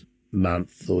Skies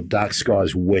Month or Dark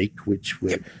Skies Week, which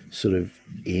we're sort of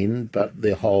in, but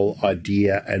the whole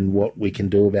idea and what we can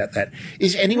do about that.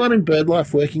 Is anyone in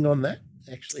BirdLife working on that,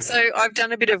 actually? So I've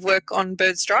done a bit of work on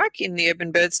bird strike in the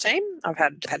Urban Birds team. I've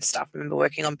had a staff member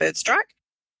working on bird strike.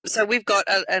 So we've got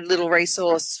a little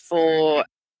resource for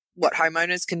what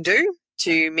homeowners can do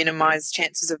to minimise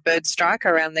chances of bird strike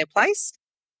around their place.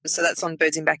 So that's on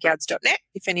birdsinbackyards.net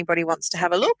if anybody wants to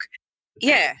have a look.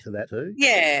 Yeah. To that too?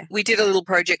 Yeah. We did a little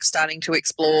project starting to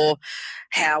explore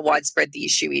how widespread the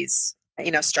issue is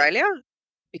in Australia,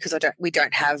 because we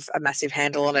don't have a massive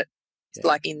handle on it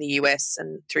like in the US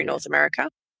and through North America.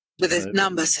 But the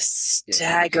numbers are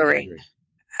staggering.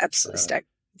 Absolutely staggering.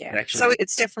 Yeah. Actually, so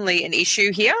it's definitely an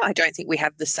issue here. I don't think we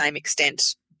have the same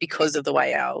extent because of the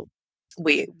way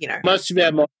most of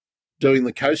our doing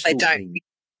the coastal they don't. thing.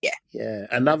 Yeah. Yeah.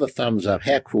 Another thumbs up.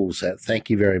 How cool is that? Thank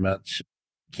you very much,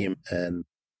 Kim and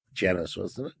Janice,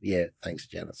 wasn't it? Yeah, thanks,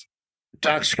 Janice.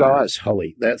 Dark Skies,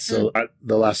 Holly, that's the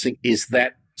last thing. Is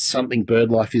that something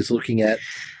BirdLife is looking at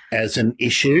as an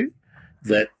issue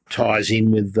that ties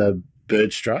in with the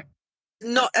bird strike?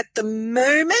 Not at the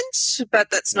moment, but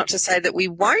that's not to say that we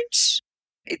won't.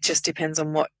 It just depends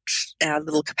on what our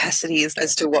little capacity is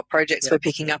as to what projects we're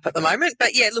picking up at the moment.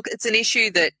 But yeah, look, it's an issue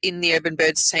that in the Urban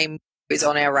Birds team is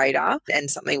on our radar,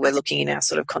 and something we're looking in our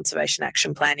sort of conservation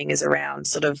action planning is around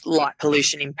sort of light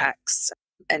pollution impacts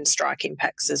and strike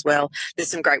impacts as well. There's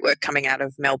some great work coming out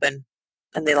of Melbourne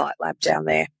and their light lab down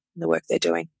there, and the work they're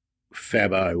doing.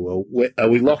 Fabo. Well, are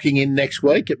we locking in next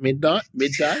week at midday?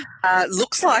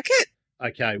 Looks like it.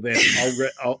 Okay, then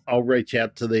I'll reach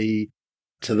out to the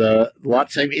light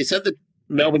team. Is that the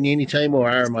Melbourne Uni team or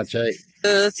RMIT?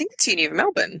 I think it's Uni of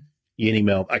Melbourne. Uni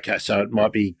Melbourne. Okay, so it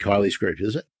might be Kylie's group,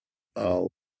 is it?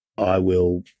 I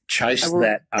will chase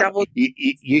that up.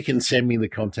 You can send me the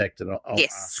contact, and I'll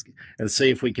ask and see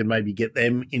if we can maybe get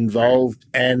them involved.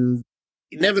 And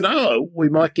you never know, we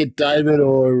might get David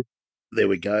or There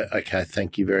we go. Okay,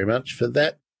 thank you very much for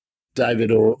that.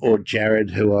 David or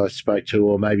Jared, who I spoke to,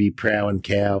 or maybe Prow and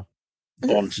Cow,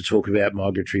 on to talk about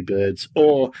migratory birds,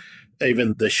 or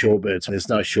even the shorebirds. There's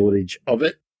no shortage of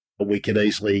it. We could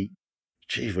easily,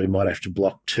 we might have to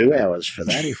block 2 hours for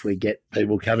that if we get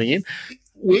people coming in.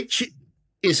 Which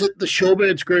is it? The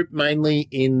shorebirds group mainly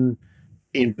in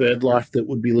bird life that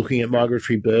would be looking at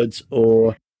migratory birds,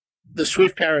 or the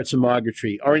swift parrots are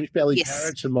migratory, orange-bellied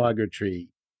parrots are migratory.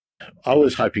 I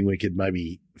was hoping we could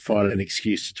maybe find an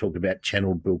excuse to talk about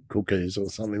channel-billed cuckoos or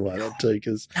something like that too,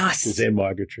 because they're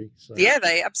migratory. So. Yeah,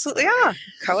 they absolutely are.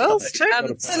 Coels too.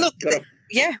 So look,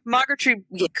 migratory,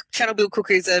 channel-billed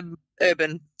cuckoos are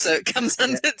urban, so it comes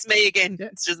under, it's me again. Yeah.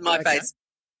 It's just my face.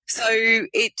 So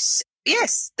it's,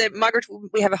 yes,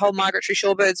 we have a whole migratory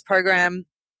shorebirds program,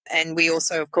 and we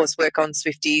also, of course, work on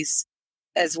swifties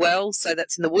as well. So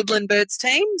that's in the woodland birds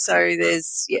team. So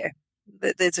there's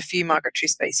a few migratory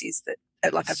species that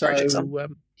have projects on.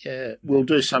 We'll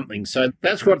do something. So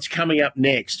that's what's coming up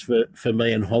next for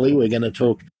me and Holly. We're going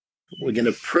to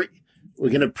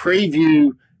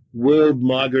preview World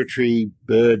Migratory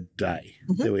Bird Day.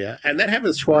 Mm-hmm. There we are. And that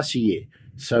happens twice a year.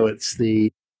 So it's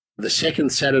the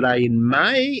second Saturday in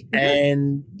May, mm-hmm.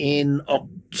 and in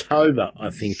October, I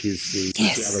think, is the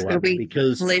other one.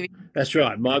 Because that's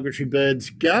right, migratory birds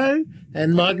go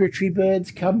and migratory birds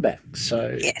come back.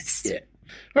 So, yeah.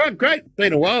 All right, great.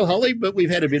 Been a while, Holly, but we've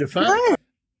had a bit of fun. Yeah.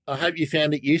 I hope you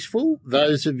found it useful,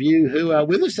 those of you who are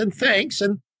with us, and thanks.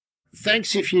 And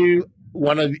thanks if you're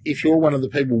one of the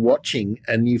people watching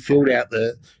and you filled out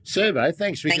the survey.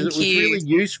 Thanks, because it was really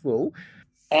useful.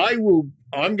 I'm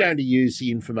going to use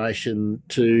the information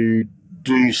to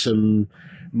do some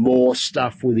more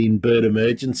stuff within bird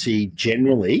emergency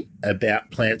generally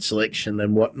about plant selection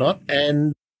and whatnot.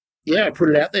 And yeah, I'll put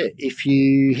it out there. If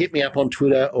you hit me up on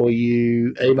Twitter or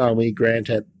you email me,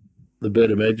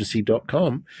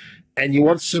 grant@thebirdemergency.com, and you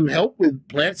want some help with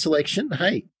plant selection,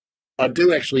 hey, I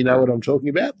do actually know what I'm talking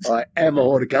about. I am a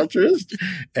horticulturist,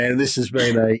 and this has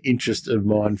been an interest of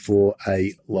mine for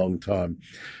a long time.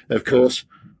 Of course,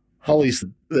 Holly's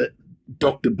the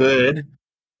Dr. Bird.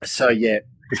 So, yeah,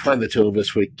 between the two of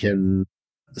us, we can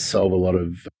solve a lot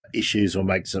of issues or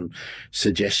make some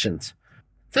suggestions.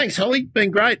 Thanks, Holly.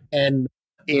 Been great. And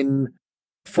in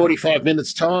 45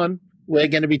 minutes' time, we're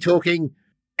going to be talking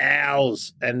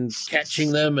owls and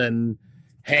catching them and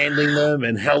handling them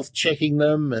and health checking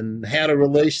them and how to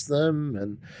release them.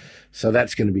 And so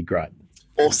that's going to be great.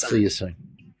 Awesome. See you soon.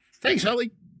 Thanks,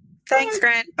 Holly. Thanks,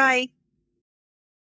 Grant. Bye.